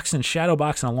he's shadow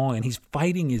boxing along, and he's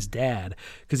fighting his dad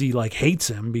because he,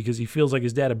 hates him because he feels like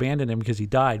his dad abandoned him because he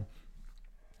died.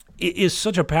 It is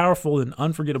such a powerful and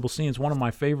unforgettable scene. It's one of my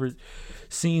favorite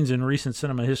scenes in recent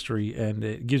cinema history, and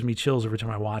it gives me chills every time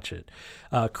I watch it.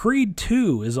 Creed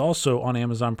 2 is also on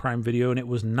Amazon Prime Video, and it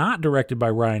was not directed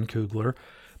by Ryan Coogler,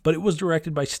 but it was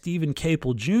directed by Stephen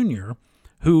Caple Jr.,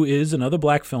 who is another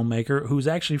black filmmaker who's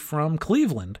actually from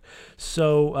Cleveland.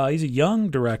 So he's a young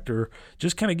director,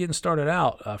 just kind of getting started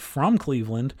out from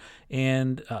Cleveland,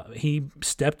 and he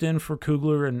stepped in for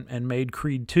Coogler and made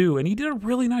Creed 2, and he did a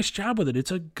really nice job with it.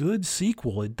 It's a good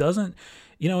sequel. It doesn't,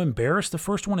 embarrass the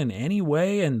first one in any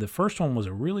way, and the first one was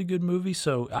a really good movie,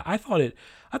 so I thought it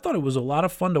was a lot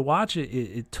of fun to watch.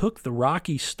 It took the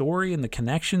Rocky story and the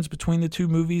connections between the two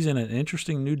movies in an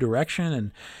interesting new direction,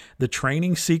 and the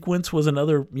training sequence was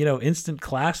another, instant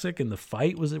classic, and the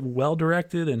fight was well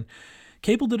directed, and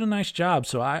Cable did a nice job,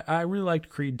 so I really liked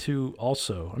Creed 2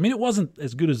 also. I mean, it wasn't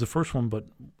as good as the first one, but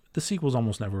the sequels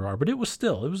almost never are, but it was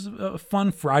a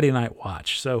fun Friday night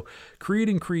watch. So Creed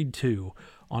and Creed 2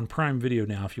 on Prime Video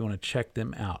now if you want to check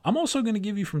them out. I'm also going to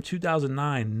give you from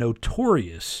 2009,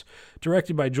 Notorious,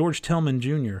 directed by George Tillman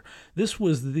Jr. This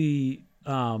was the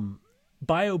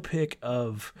biopic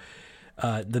of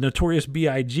the Notorious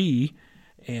B.I.G.,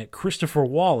 and Christopher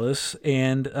Wallace,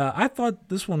 and I thought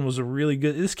this one was a really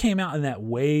good. This came out in that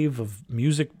wave of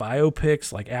music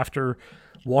biopics, like after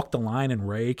Walk the Line and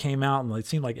Ray came out, and it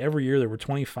seemed like every year there were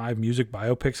 25 music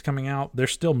biopics coming out. They're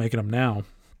still making them now,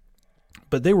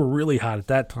 but they were really hot at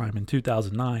that time in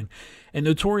 2009. And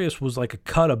Notorious was like a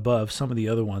cut above some of the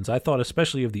other ones. I thought,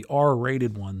 especially of the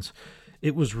R-rated ones,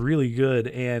 it was really good,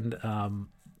 and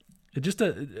just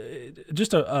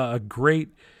a great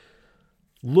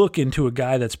look into a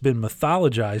guy that's been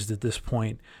mythologized at this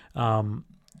point,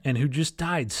 and who just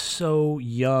died so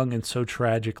young and so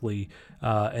tragically.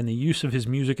 And the use of his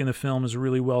music in the film is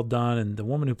really well done. And the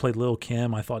woman who played Lil'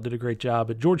 Kim, I thought, did a great job.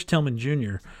 But George Tillman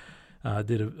Jr.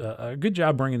 Did a good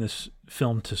job bringing this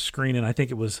film to screen, and I think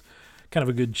it was kind of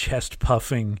a good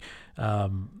chest-puffing,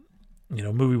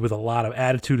 movie with a lot of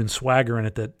attitude and swagger in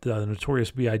it that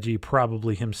Notorious B.I.G.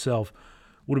 probably himself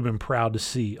would have been proud to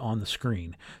see on the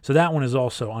screen. So that one is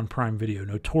also on Prime Video,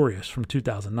 Notorious from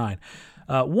 2009.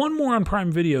 One more on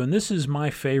Prime Video, and this is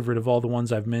my favorite of all the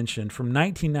ones I've mentioned. From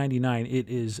 1999, it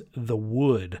is The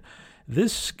Wood.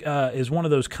 This is one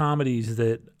of those comedies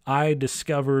that I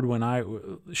discovered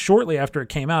shortly after it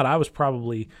came out. I was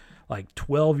probably like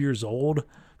 12 years old,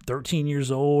 13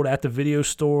 years old at the video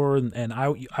store, and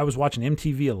I was watching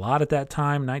MTV a lot at that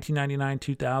time, 1999,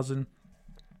 2000.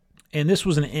 And this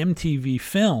was an MTV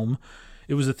film.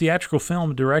 It was a theatrical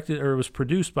film it was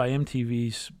produced by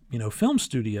MTV's, film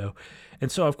studio. And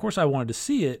so, of course, I wanted to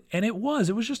see it, and it was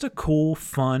just a cool,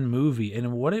 fun movie.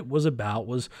 And what it was about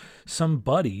was some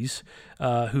buddies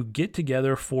who get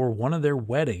together for one of their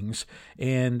weddings,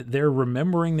 and they're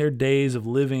remembering their days of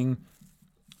living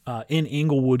in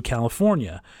Inglewood,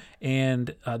 California.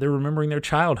 And they're remembering their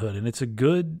childhood, and it's a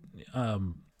good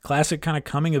classic kind of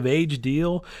coming-of-age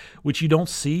deal, which you don't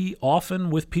see often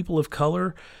with people of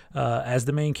color as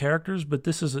the main characters. But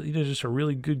this is just a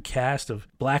really good cast of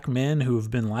black men who have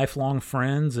been lifelong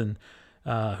friends and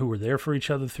who were there for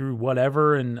each other through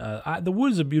whatever. And The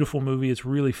Wood is a beautiful movie. It's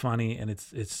really funny, and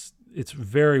it's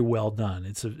very well done.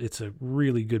 It's a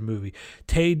really good movie.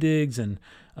 Taye Diggs and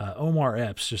Omar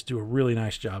Epps just do a really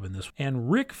nice job in this.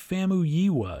 And Rick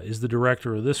Famuyiwa is the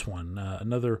director of this one,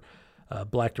 another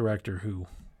black director who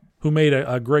made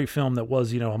a great film that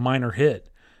was, a minor hit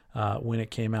when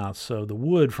it came out. So The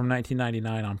Wood from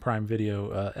 1999 on Prime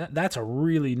Video, that's a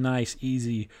really nice,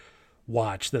 easy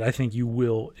watch that I think you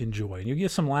will enjoy. And you'll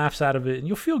get some laughs out of it, and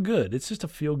you'll feel good. It's just a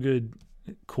feel-good,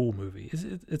 cool movie.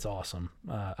 It's awesome.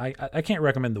 I can't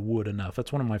recommend The Wood enough.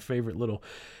 That's one of my favorite little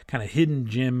kind of hidden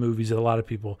gem movies that a lot of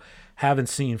people haven't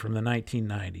seen from the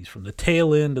 1990s, from the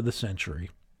tail end of the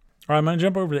century. All right, I'm going to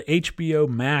jump over to HBO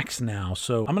Max now.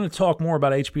 So I'm going to talk more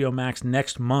about HBO Max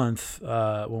next month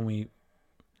when we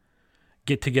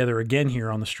get together again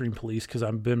here on the Stream Police, because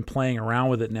I've been playing around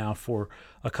with it now for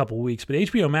a couple weeks. But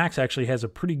HBO Max actually has a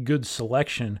pretty good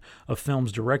selection of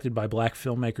films directed by black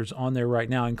filmmakers on there right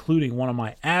now, including one of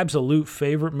my absolute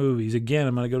favorite movies. Again,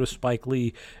 I'm going to go to Spike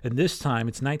Lee, and this time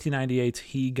it's 1998's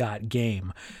He Got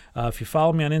Game. If you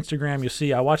follow me on Instagram, you'll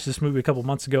see I watched this movie a couple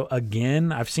months ago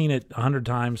again. I've seen it 100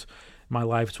 times in my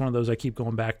life. It's one of those I keep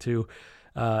going back to.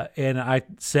 And I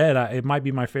said it might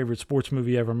be my favorite sports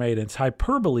movie ever made. It's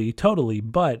hyperbole, totally,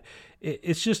 but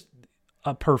it's just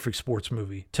a perfect sports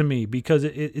movie to me, because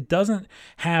it doesn't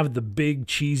have the big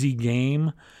cheesy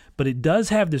game, but it does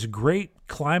have this great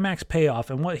climax payoff.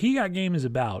 And what He Got Game is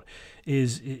about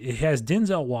is it has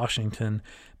Denzel Washington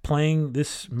playing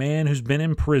this man who's been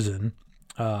in prison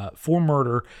for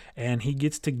murder, and he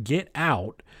gets to get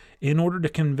out in order to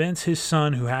convince his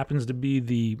son, who happens to be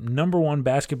the number one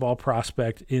basketball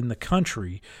prospect in the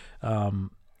country.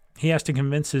 He has to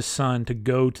convince his son to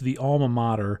go to the alma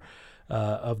mater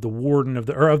of the warden of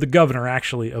the governor,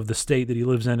 actually, of the state that he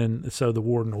lives in, and so the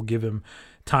warden will give him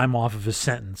time off of his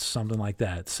sentence, something like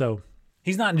that. So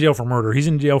he's not in jail for murder. He's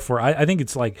in jail for, I think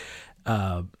it's like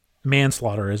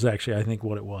manslaughter is actually, I think,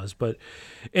 what it was. But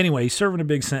anyway, he's serving a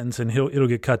big sentence, and it'll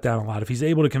get cut down a lot if he's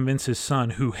able to convince his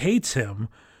son, who hates him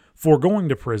for going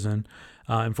to prison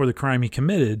and for the crime he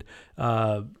committed.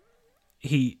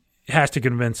 He has to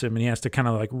convince him, and he has to kind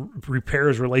of like repair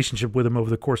his relationship with him over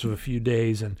the course of a few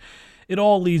days. And it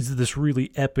all leads to this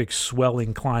really epic,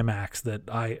 swelling climax that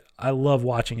I love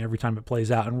watching every time it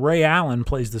plays out. And Ray Allen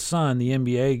plays the son, the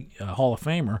NBA Hall of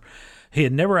Famer. He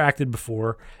had never acted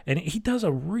before, and he does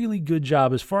a really good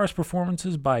job as far as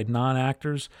performances by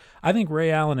non-actors. I think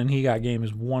Ray Allen in He Got Game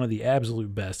is one of the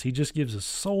absolute best. He just gives a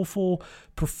soulful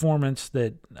performance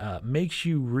that makes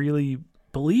you really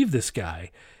believe this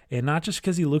guy, and not just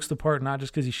because he looks the part, not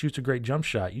just because he shoots a great jump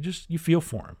shot. You feel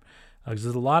for him, because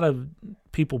there's a lot of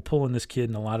people pulling this kid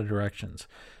in a lot of directions.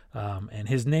 And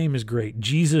his name is great.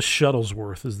 Jesus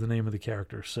Shuttlesworth is the name of the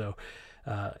character. So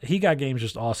He Got Game's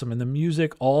just awesome. And the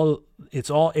music, it's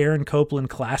all Aaron Copland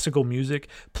classical music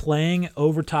playing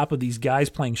over top of these guys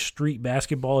playing street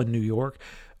basketball in New York.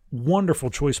 Wonderful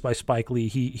choice by Spike Lee.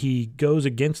 He goes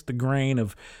against the grain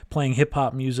of playing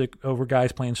hip-hop music over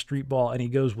guys playing street ball, and he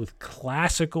goes with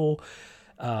classical,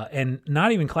 and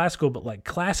not even classical, but like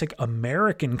classic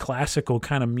American classical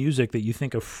kind of music that you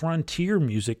think of frontier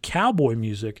music, cowboy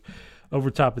music, over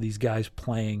top of these guys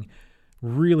playing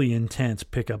really intense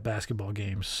pickup basketball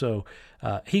games. So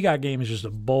He Got Game is just a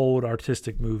bold,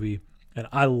 artistic movie, and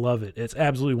I love it. It's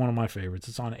absolutely one of my favorites.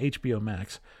 It's on HBO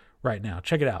Max right now.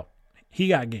 Check it out. He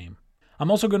Got Game.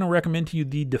 I'm also going to recommend to you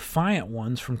The Defiant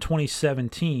Ones from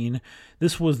 2017.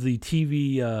 This was the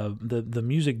TV, the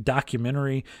music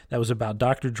documentary that was about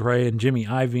Dr. Dre and Jimmy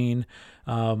Iovine.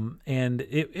 And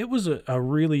it was a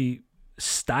really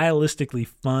stylistically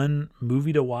fun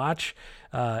movie to watch.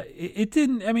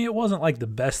 It wasn't like the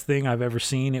best thing I've ever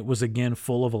seen. It was, again,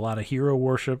 full of a lot of hero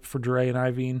worship for Dre and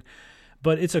Iovine.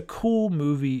 But it's a cool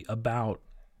movie about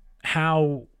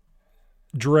how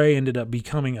Dre ended up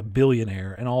becoming a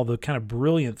billionaire and all the kind of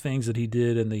brilliant things that he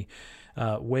did and the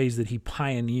ways that he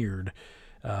pioneered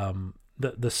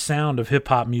the sound of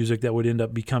hip-hop music that would end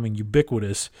up becoming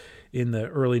ubiquitous in the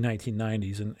early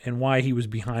 1990s and why he was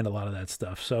behind a lot of that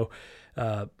stuff. So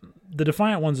The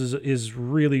Defiant Ones is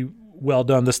really well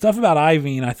done. The stuff about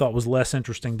Iovine I thought was less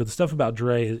interesting, but the stuff about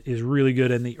Dre is really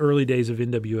good. In the early days of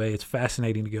NWA, it's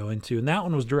fascinating to go into. And that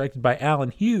one was directed by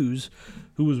Alan Hughes,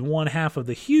 who was one half of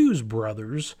the Hughes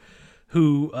brothers,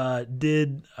 who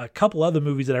did a couple other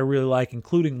movies that I really like,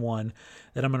 including one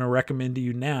that I'm going to recommend to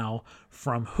you now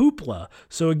from Hoopla.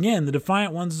 So again, The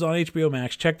Defiant Ones is on HBO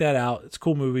Max. Check that out. It's a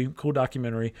cool movie, cool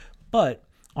documentary. But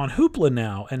on Hoopla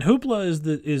now, and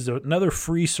Hoopla is another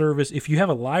free service. If you have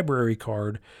a library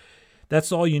card,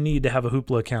 that's all you need to have a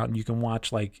Hoopla account, and you can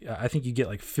watch, I think you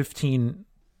get 15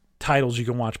 titles you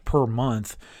can watch per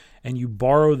month, and you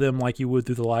borrow them like you would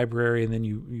through the library, and then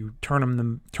you turn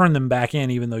them back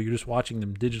in, even though you're just watching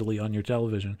them digitally on your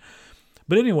television.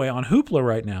 But anyway, on Hoopla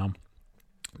right now,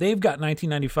 they've got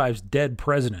 1995's Dead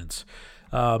Presidents.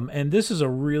 And this is a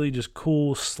really just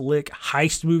cool, slick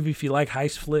heist movie if you like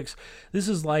heist flicks. This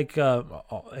is like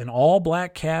an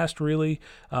all-black cast, really,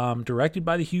 directed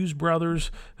by the Hughes brothers,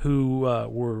 who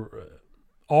are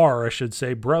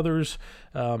brothers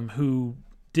who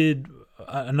did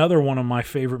another one of my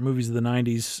favorite movies of the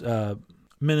 90s,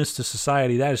 Menace to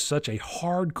Society. That is such a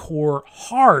hardcore,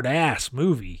 hard-ass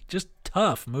movie, just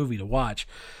tough movie to watch.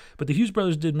 But the Hughes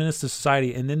brothers did Menace to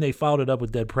Society, and then they followed it up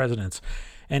with Dead Presidents.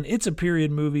 And it's a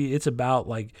period movie. It's about,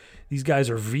 these guys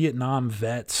are Vietnam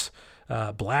vets,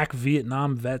 black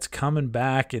Vietnam vets coming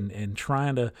back and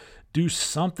trying to do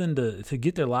something to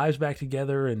get their lives back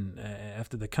together. And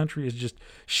after the country has just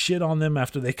shit on them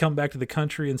after they come back to the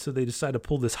country. And so they decide to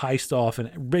pull this heist off,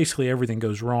 and basically everything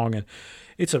goes wrong. And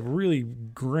it's a really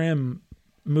grim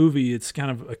movie. It's kind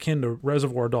of akin to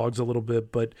Reservoir Dogs a little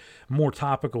bit, but more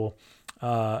topical.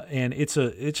 And it's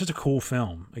just a cool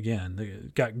film. Again, they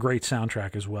got great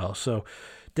soundtrack as well. So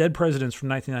Dead Presidents from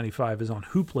 1995 is on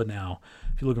Hoopla now,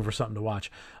 if you're looking for something to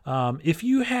watch. If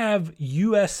you have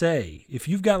USA, if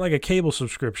you've got a cable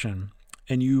subscription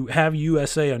and you have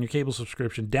USA on your cable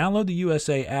subscription, download the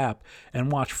USA app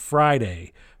and watch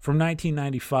Friday from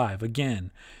 1995.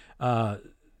 Again,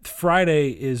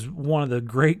 Friday is one of the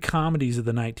great comedies of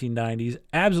the 1990s,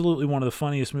 absolutely one of the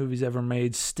funniest movies ever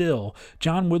made. Still,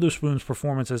 John Witherspoon's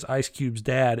performance as Ice Cube's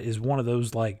dad is one of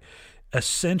those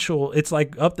essential. It's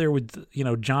up there with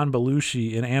John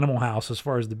Belushi in Animal House as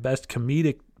far as the best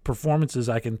comedic performances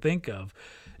I can think of.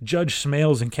 Judge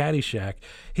Smails in Caddyshack.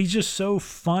 He's just so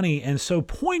funny and so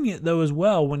poignant though as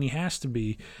well when he has to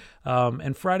be.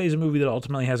 And Friday's a movie that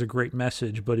ultimately has a great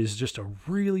message, but is just a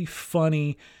really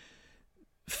funny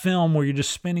film where you're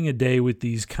just spending a day with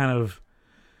these kind of,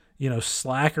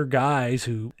 slacker guys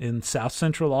who in South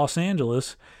Central Los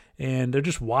Angeles, and they're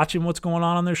just watching what's going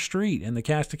on their street and the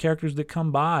cast of characters that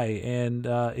come by. And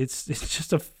it's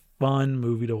just a fun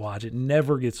movie to watch. It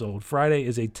never gets old. Friday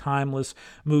is a timeless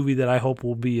movie that I hope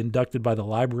will be inducted by the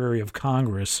Library of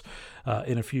Congress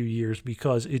in a few years,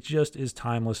 because it just is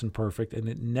timeless and perfect, and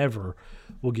it never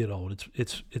will get old.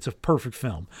 It's a perfect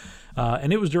film.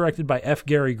 And it was directed by F.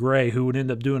 Gary Gray, who would end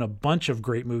up doing a bunch of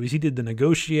great movies. He did The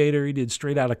Negotiator, he did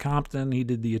Straight Outta Compton, he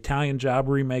did the Italian Job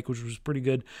remake, which was pretty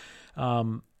good.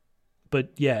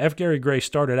 But yeah, F. Gary Gray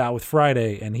started out with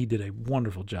Friday, and he did a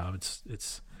wonderful job.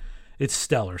 It's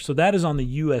stellar. So that is on the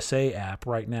USA app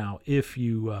right now if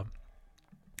you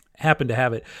happen to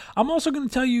have it. I'm also going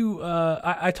to tell you,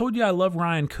 I told you I love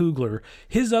Ryan Coogler.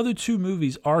 His other 2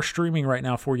 movies are streaming right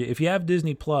now for you. If you have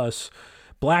Disney Plus,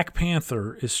 Black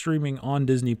Panther is streaming on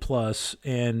Disney Plus,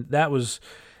 and that was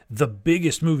the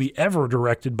biggest movie ever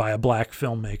directed by a black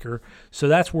filmmaker. So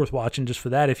that's worth watching just for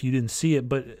that if you didn't see it.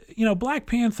 But, you know, Black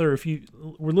Panther, if you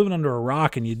were living under a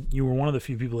rock and you were one of the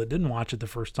few people that didn't watch it the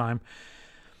first time,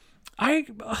 I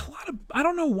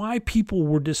don't know why people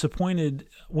were disappointed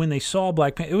when they saw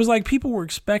Black Panther. It was like people were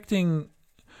expecting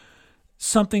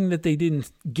something that they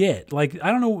didn't get. Like, I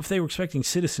don't know if they were expecting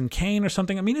Citizen Kane or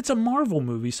something. I mean, it's a Marvel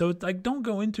movie, so it's like, don't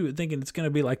go into it thinking it's going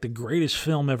to be like the greatest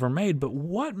film ever made. But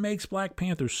what makes Black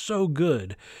Panther so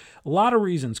good? A lot of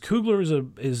reasons.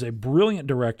 Coogler is a brilliant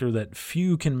director that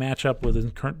few can match up with in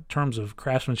terms of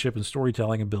craftsmanship and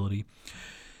storytelling ability.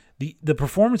 The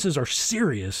performances are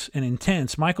serious and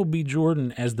intense. Michael B.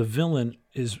 Jordan as the villain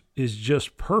is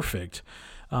just perfect.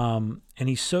 And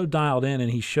he's so dialed in, and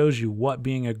he shows you what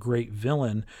being a great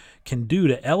villain can do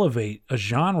to elevate a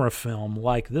genre film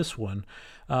like this one.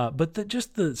 But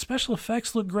the special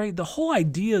effects look great. The whole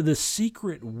idea of this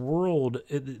secret world,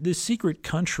 this secret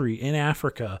country in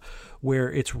Africa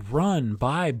where it's run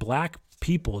by black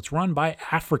people, it's run by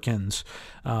Africans,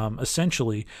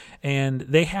 essentially, and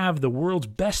they have the world's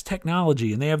best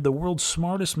technology and they have the world's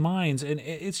smartest minds, and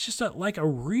it's just like a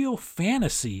real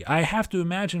fantasy, I have to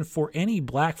imagine, for any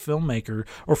black filmmaker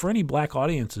or for any black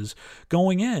audiences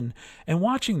going in and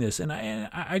watching this. And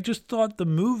I just thought the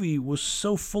movie was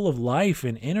so full of life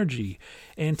and energy,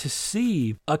 and to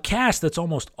see a cast that's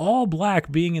almost all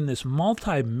black being in this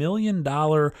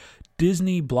multi-million-dollar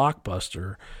Disney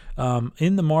blockbuster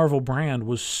in the Marvel brand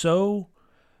was so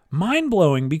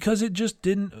mind-blowing, because it just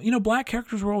didn't, black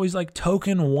characters were always like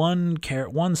token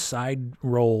one side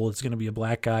role. It's going to be a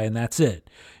black guy and that's it.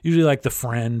 Usually like the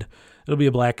friend, it'll be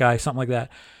a black guy, something like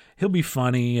that. He'll be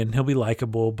funny and he'll be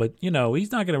likable, but he's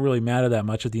not going to really matter that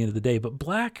much at the end of the day. But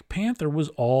Black Panther was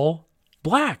all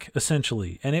black,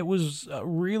 essentially, and it was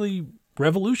really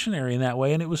revolutionary in that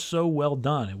way, and it was so well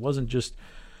done. It wasn't just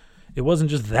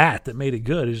that made it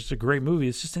good. It's just a great movie.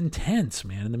 It's just intense,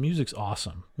 man, and the music's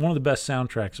awesome. One of the best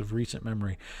soundtracks of recent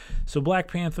memory. So Black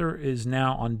Panther is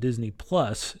now on Disney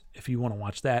Plus if you want to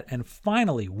watch that. And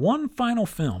finally, one final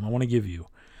film I want to give you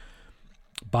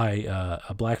by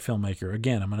a black filmmaker.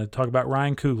 Again, I'm going to talk about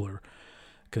Ryan Coogler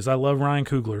because I love Ryan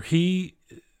Coogler.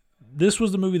 This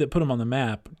was the movie that put him on the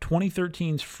map,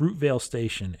 2013's Fruitvale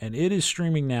Station, and it is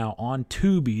streaming now on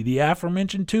Tubi, the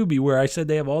aforementioned Tubi, where I said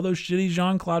they have all those shitty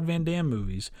Jean-Claude Van Damme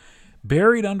movies.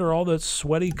 Buried under all those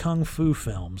sweaty kung fu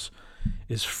films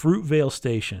is Fruitvale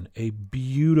Station, a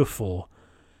beautiful,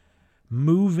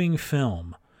 moving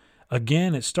film.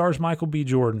 Again, it stars Michael B.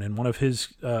 Jordan in one of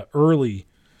his early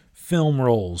film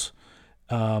roles,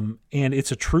 and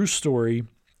it's a true story.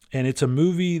 And it's a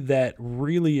movie that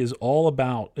really is all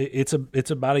about, it's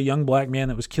about a young black man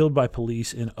that was killed by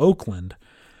police in Oakland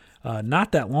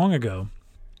not that long ago.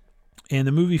 And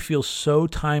the movie feels so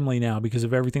timely now because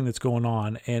of everything that's going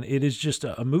on. And it is just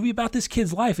a movie about this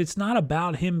kid's life. It's not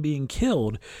about him being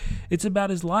killed. It's about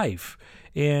his life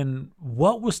and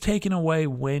what was taken away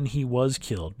when he was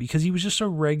killed, because he was just a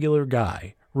regular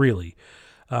guy, really.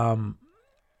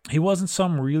 He wasn't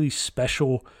some really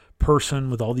special person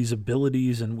with all these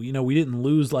abilities, and we didn't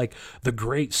lose like the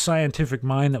great scientific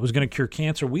mind that was going to cure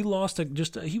cancer. We lost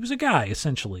he was a guy,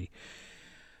 essentially,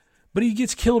 but he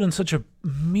gets killed in such a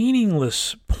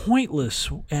meaningless, pointless,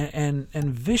 and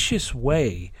vicious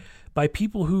way by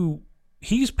people who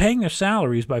he's paying their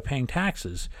salaries by paying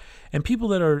taxes, and people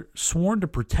that are sworn to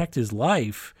protect his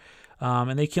life,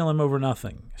 and they kill him over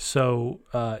nothing. So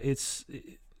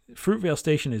Fruitvale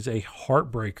Station is a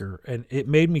heartbreaker, and it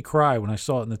made me cry when I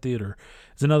saw it in the theater.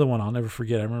 It's another one I'll never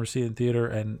forget. I remember seeing it in the theater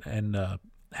and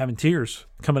having tears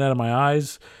coming out of my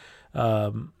eyes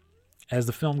as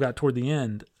the film got toward the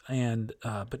end.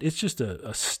 But it's just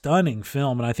a stunning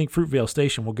film, and I think Fruitvale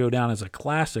Station will go down as a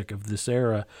classic of this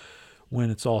era when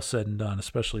it's all said and done,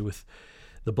 especially with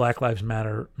the Black Lives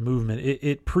Matter movement.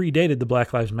 It predated the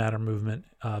Black Lives Matter movement,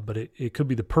 but it could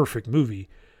be the perfect movie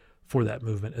for that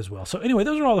movement as well. So anyway,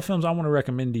 those are all the films I want to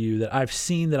recommend to you that I've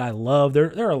seen that I love.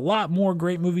 There are a lot more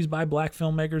great movies by black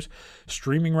filmmakers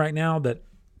streaming right now that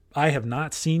I have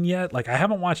not seen yet. Like, I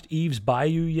haven't watched Eve's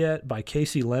Bayou yet by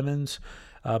Casey Lemons,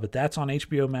 but that's on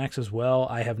HBO Max as well.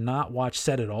 I have not watched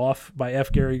Set It Off by F.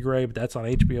 Gary Gray, but that's on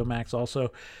HBO Max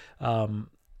also.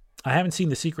 I haven't seen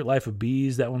The Secret Life of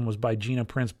Bees. That one was by Gina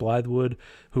Prince Blythewood,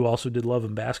 who also did Love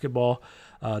and Basketball.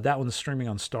 That one's streaming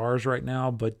on Starz right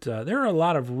now, but there are a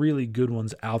lot of really good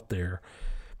ones out there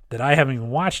that I haven't even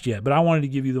watched yet, but I wanted to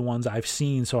give you the ones I've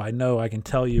seen so I know I can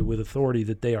tell you with authority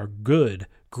that they are good,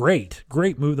 great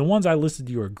movie. The ones I listed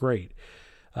to you are great.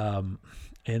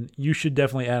 And you should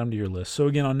definitely add them to your list. So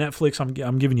again, on Netflix,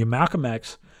 I'm giving you Malcolm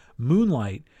X,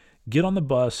 Moonlight, Get on the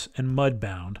Bus, and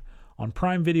Mudbound. On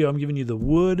Prime Video, I'm giving you The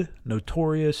Wood,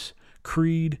 Notorious,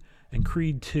 Creed, and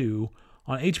Creed 2.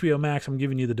 On HBO Max, I'm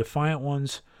giving you The Defiant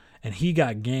Ones and He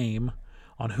Got Game.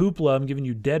 On Hoopla, I'm giving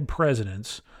you Dead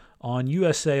Presidents. On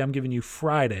USA, I'm giving you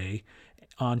Friday.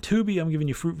 On Tubi, I'm giving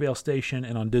you Fruitvale Station.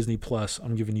 And on Disney Plus,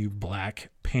 I'm giving you Black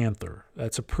Panther.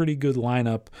 That's a pretty good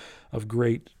lineup of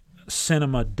great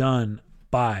cinema done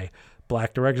by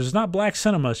black directors. It's not black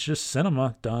cinema, it's just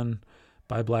cinema done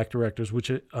by black directors, which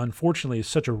unfortunately is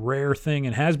such a rare thing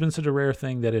and has been such a rare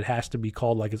thing that it has to be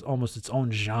called like it's almost its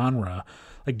own genre.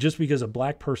 Like just because a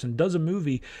black person does a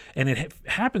movie and it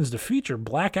happens to feature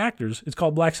black actors, it's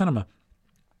called black cinema.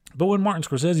 But when Martin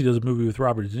Scorsese does a movie with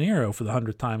Robert De Niro for the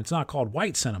 100th time, it's not called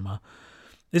white cinema.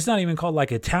 It's not even called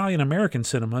like Italian-American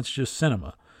cinema, it's just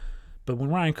cinema. But when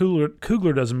Ryan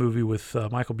Coogler does a movie with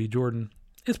Michael B. Jordan,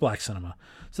 it's black cinema.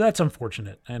 So that's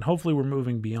unfortunate. And hopefully we're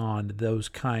moving beyond those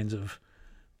kinds of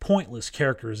pointless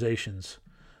characterizations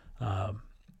of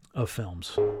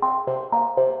films.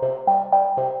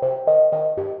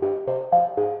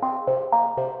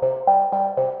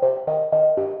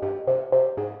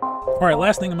 All right,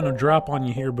 last thing I'm going to drop on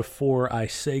you here before I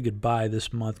say goodbye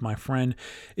this month, my friend,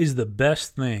 is the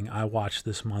best thing I watched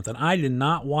this month. And I did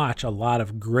not watch a lot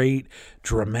of great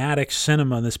dramatic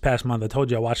cinema this past month. I told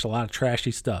you I watched a lot of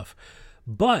trashy stuff.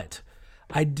 But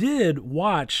I did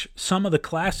watch some of the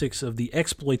classics of the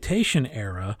exploitation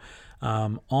era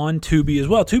on Tubi as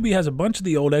well. Tubi has a bunch of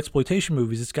the old exploitation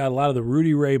movies. It's got a lot of the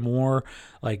Rudy Ray Moore,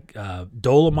 like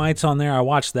Dolomites on there. I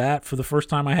watched that for the first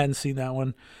time. I hadn't seen that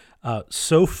one.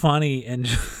 So funny and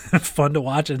fun to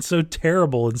watch, and so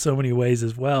terrible in so many ways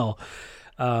as well.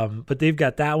 But they've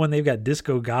got that one. They've got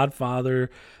Disco Godfather.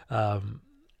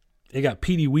 They got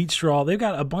Petey Wheatstraw. They've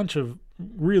got a bunch of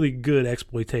really good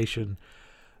exploitation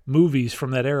movies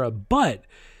from that era. But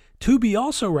Tubi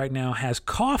also right now has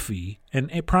Coffee,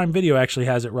 and Prime Video actually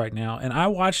has it right now. And I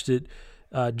watched it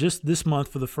just this month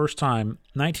for the first time,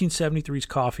 1973's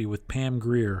Coffee with Pam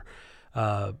Grier.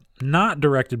 Not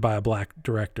directed by a black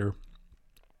director,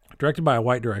 directed by a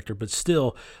white director, but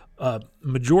still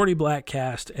majority black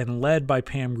cast and led by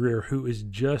Pam Grier, who is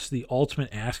just the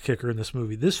ultimate ass kicker in this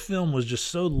movie. This film was just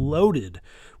so loaded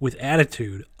with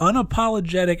attitude,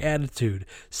 unapologetic attitude,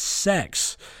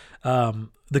 sex.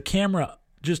 The camera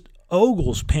just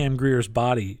ogles Pam Grier's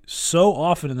body so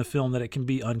often in the film that it can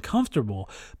be uncomfortable,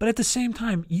 but at the same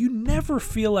time, you never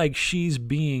feel like she's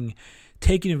being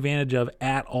taken advantage of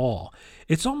at all.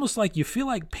 It's almost like you feel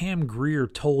like Pam Grier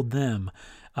told them,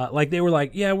 like they were like,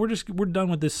 yeah, we're done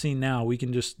with this scene now. We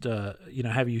can just,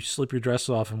 have you slip your dress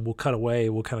off and we'll cut away.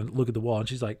 We'll kind of look at the wall. And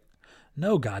she's like,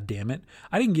 no, God damn it.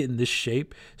 I didn't get in this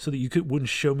shape so that you wouldn't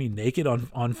show me naked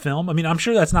on film. I mean, I'm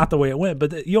sure that's not the way it went,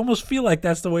 but you almost feel like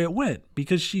that's the way it went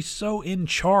because she's so in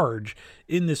charge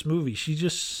in this movie. She's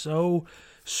just so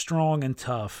strong and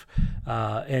tough.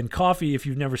 And Coffee, if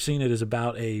you've never seen it, is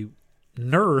about a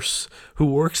nurse who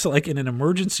works like in an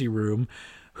emergency room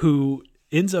who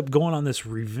ends up going on this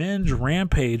revenge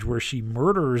rampage where she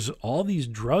murders all these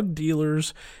drug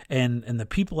dealers and the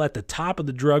people at the top of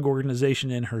the drug organization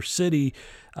in her city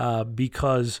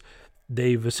because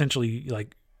they've essentially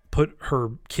like put her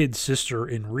kid sister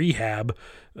in rehab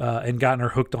and gotten her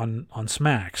hooked on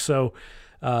smack. So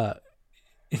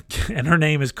and her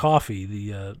name is Coffee,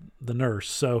 the nurse.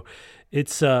 So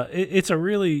it's a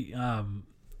really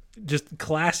just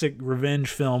classic revenge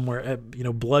film where,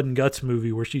 blood and guts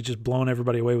movie where she's just blowing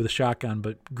everybody away with a shotgun,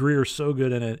 but Grier's so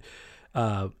good in it.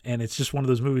 And it's just one of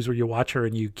those movies where you watch her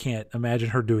and you can't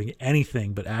imagine her doing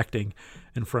anything but acting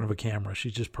in front of a camera.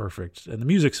 She's just perfect. And the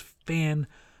music's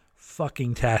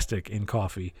fan-fucking-tastic in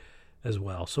Coffee as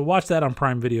well. So watch that on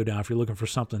Prime Video now if you're looking for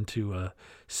something to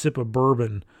sip a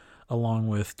bourbon along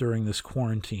with during this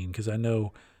quarantine, because I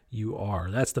know you are.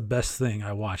 That's the best thing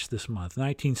I watched this month,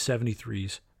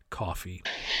 1973's Coffee.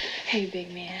 Hey,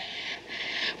 big man,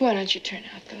 why don't you turn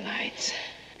out the lights?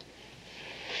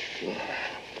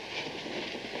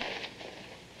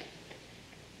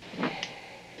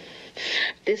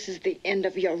 This is the end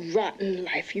of your rotten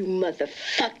life, you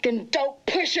motherfucking dope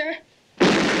pusher.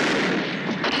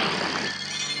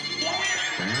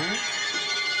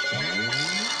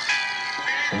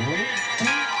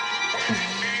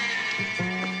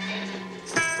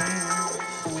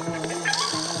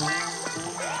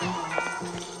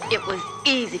 It was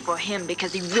easy for him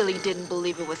because he really didn't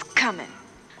believe it was coming.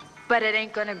 But it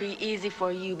ain't gonna be easy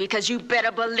for you because you better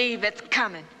believe it's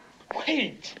coming.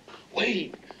 Wait.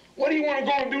 What do you want to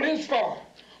go and do this for?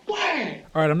 Why?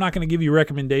 All right, I'm not going to give you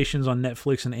recommendations on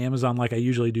Netflix and Amazon like I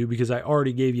usually do because I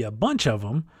already gave you a bunch of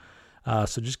them.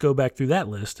 So just go back through that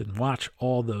list and watch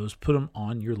all those. Put them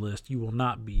on your list. You will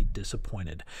not be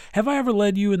disappointed. Have I ever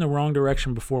led you in the wrong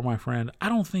direction before, my friend? I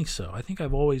don't think so. I think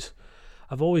I've always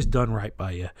done right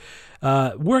by you.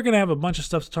 We're going to have a bunch of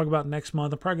stuff to talk about next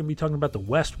month. I'm probably going to be talking about The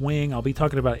West Wing. I'll be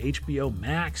talking about HBO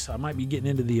Max. I might be getting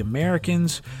into The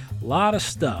Americans. A lot of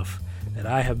stuff that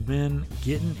I have been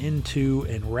getting into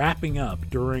and wrapping up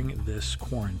during this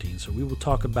quarantine. So we will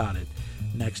talk about it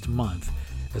next month,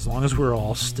 as long as we're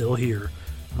all still here,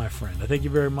 my friend. I thank you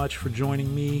very much for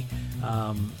joining me.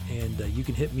 And you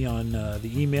can hit me on the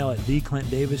email at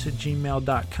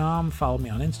theclintdavis@gmail.com. Follow me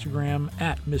on Instagram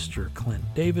at Mr. Clint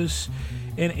Davis.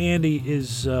 And Andy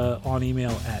is on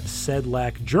email at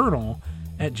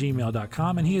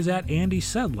sedlakjournal@gmail.com. And he is at Andy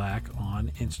Sedlak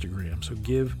on Instagram. So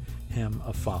give him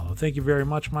a follow. Thank you very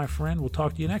much, my friend. We'll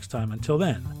talk to you next time. Until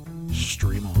then,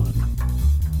 stream on.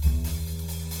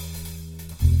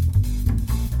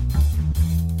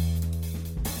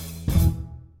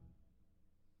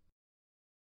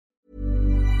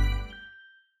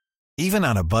 Even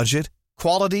on a budget,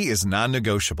 quality is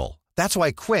non-negotiable. That's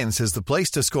why Quince is the place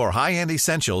to score high-end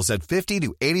essentials at 50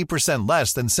 to 80%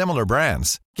 less than similar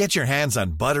brands. Get your hands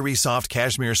on buttery soft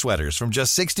cashmere sweaters from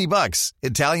just $60,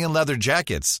 Italian leather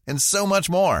jackets, and so much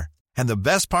more. And the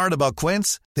best part about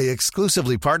Quince, they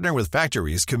exclusively partner with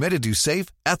factories committed to safe,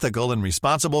 ethical, and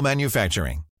responsible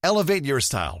manufacturing. Elevate your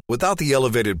style without the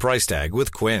elevated price tag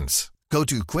with Quince. Go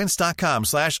to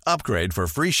quince.com/upgrade for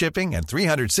free shipping and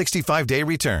 365-day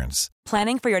returns.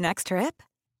 Planning for your next trip?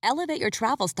 Elevate your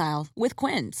travel style with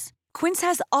Quince. Quince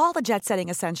has all the jet-setting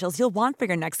essentials you'll want for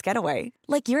your next getaway,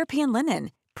 like European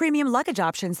linen, premium luggage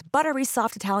options, buttery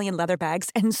soft Italian leather bags,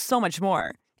 and so much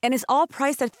more. And is all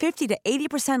priced at 50 to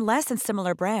 80% less than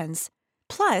similar brands.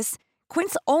 Plus,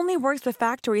 Quince only works with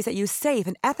factories that use safe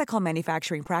and ethical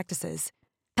manufacturing practices.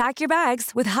 Pack your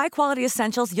bags with high-quality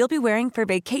essentials you'll be wearing for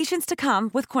vacations to come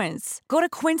with Quince. Go to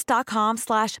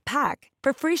quince.com/pack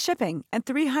for free shipping and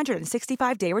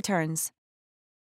 365-day returns.